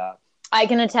go with that. I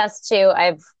can attest to,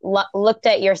 I've looked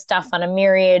at your stuff on a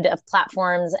myriad of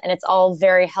platforms, and it's all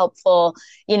very helpful.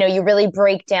 You really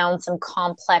break down some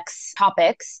complex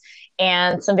topics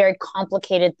and some very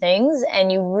complicated things, and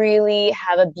you really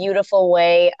have a beautiful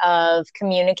way of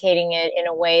communicating it in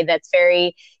a way that's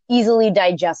very easily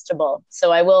digestible.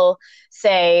 So I will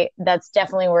say that's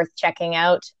definitely worth checking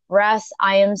out. Russ,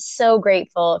 I am so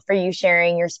grateful for you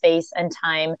sharing your space and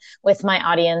time with my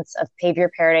audience of Pave Your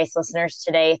Paradise listeners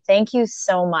today. Thank you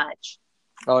so much.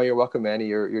 Oh, you're welcome, Annie.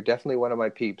 You're definitely one of my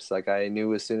peeps. Like, I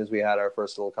knew as soon as we had our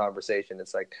first little conversation,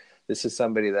 it's like, this is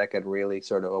somebody that I could really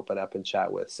sort of open up and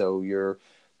chat with. So you're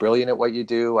brilliant at what you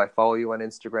do. I follow you on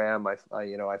Instagram.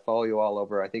 I follow you all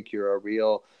over. I think you're a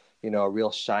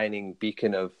real shining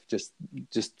beacon of just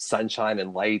sunshine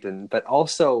and light. But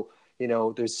also,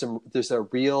 there's a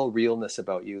realness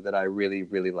about you that I really,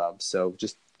 really love. So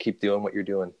just keep doing what you're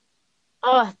doing.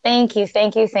 Oh, thank you.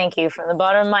 Thank you. Thank you from the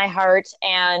bottom of my heart,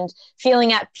 and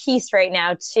feeling at peace right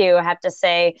now too. I have to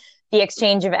say, the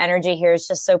exchange of energy here is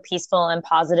just so peaceful and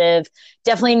positive.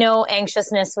 Definitely no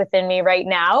anxiousness within me right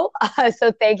now.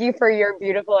 So thank you for your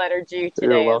beautiful energy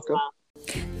today. You're welcome. As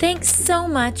well. Thanks so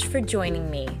much for joining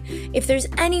me. If there's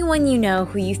anyone you know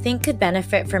who you think could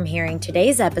benefit from hearing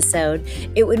today's episode,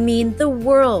 it would mean the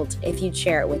world if you'd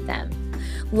share it with them.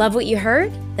 Love what you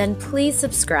heard? Then please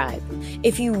subscribe.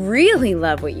 If you really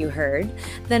love what you heard,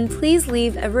 then please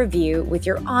leave a review with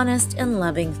your honest and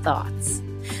loving thoughts.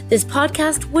 This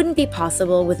podcast wouldn't be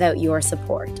possible without your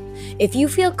support. If you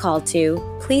feel called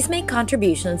to, please make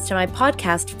contributions to my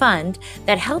podcast fund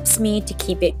that helps me to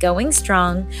keep it going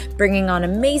strong, bringing on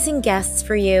amazing guests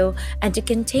for you, and to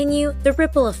continue the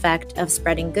ripple effect of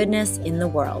spreading goodness in the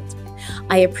world.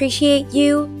 I appreciate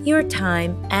you, your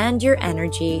time, and your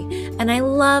energy, and I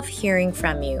love hearing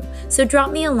from you, so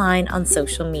drop me a line on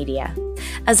social media.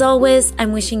 As always,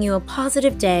 I'm wishing you a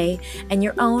positive day and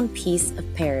your own piece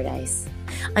of paradise.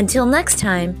 Until next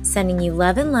time, sending you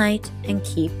love and light, and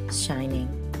keep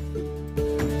shining.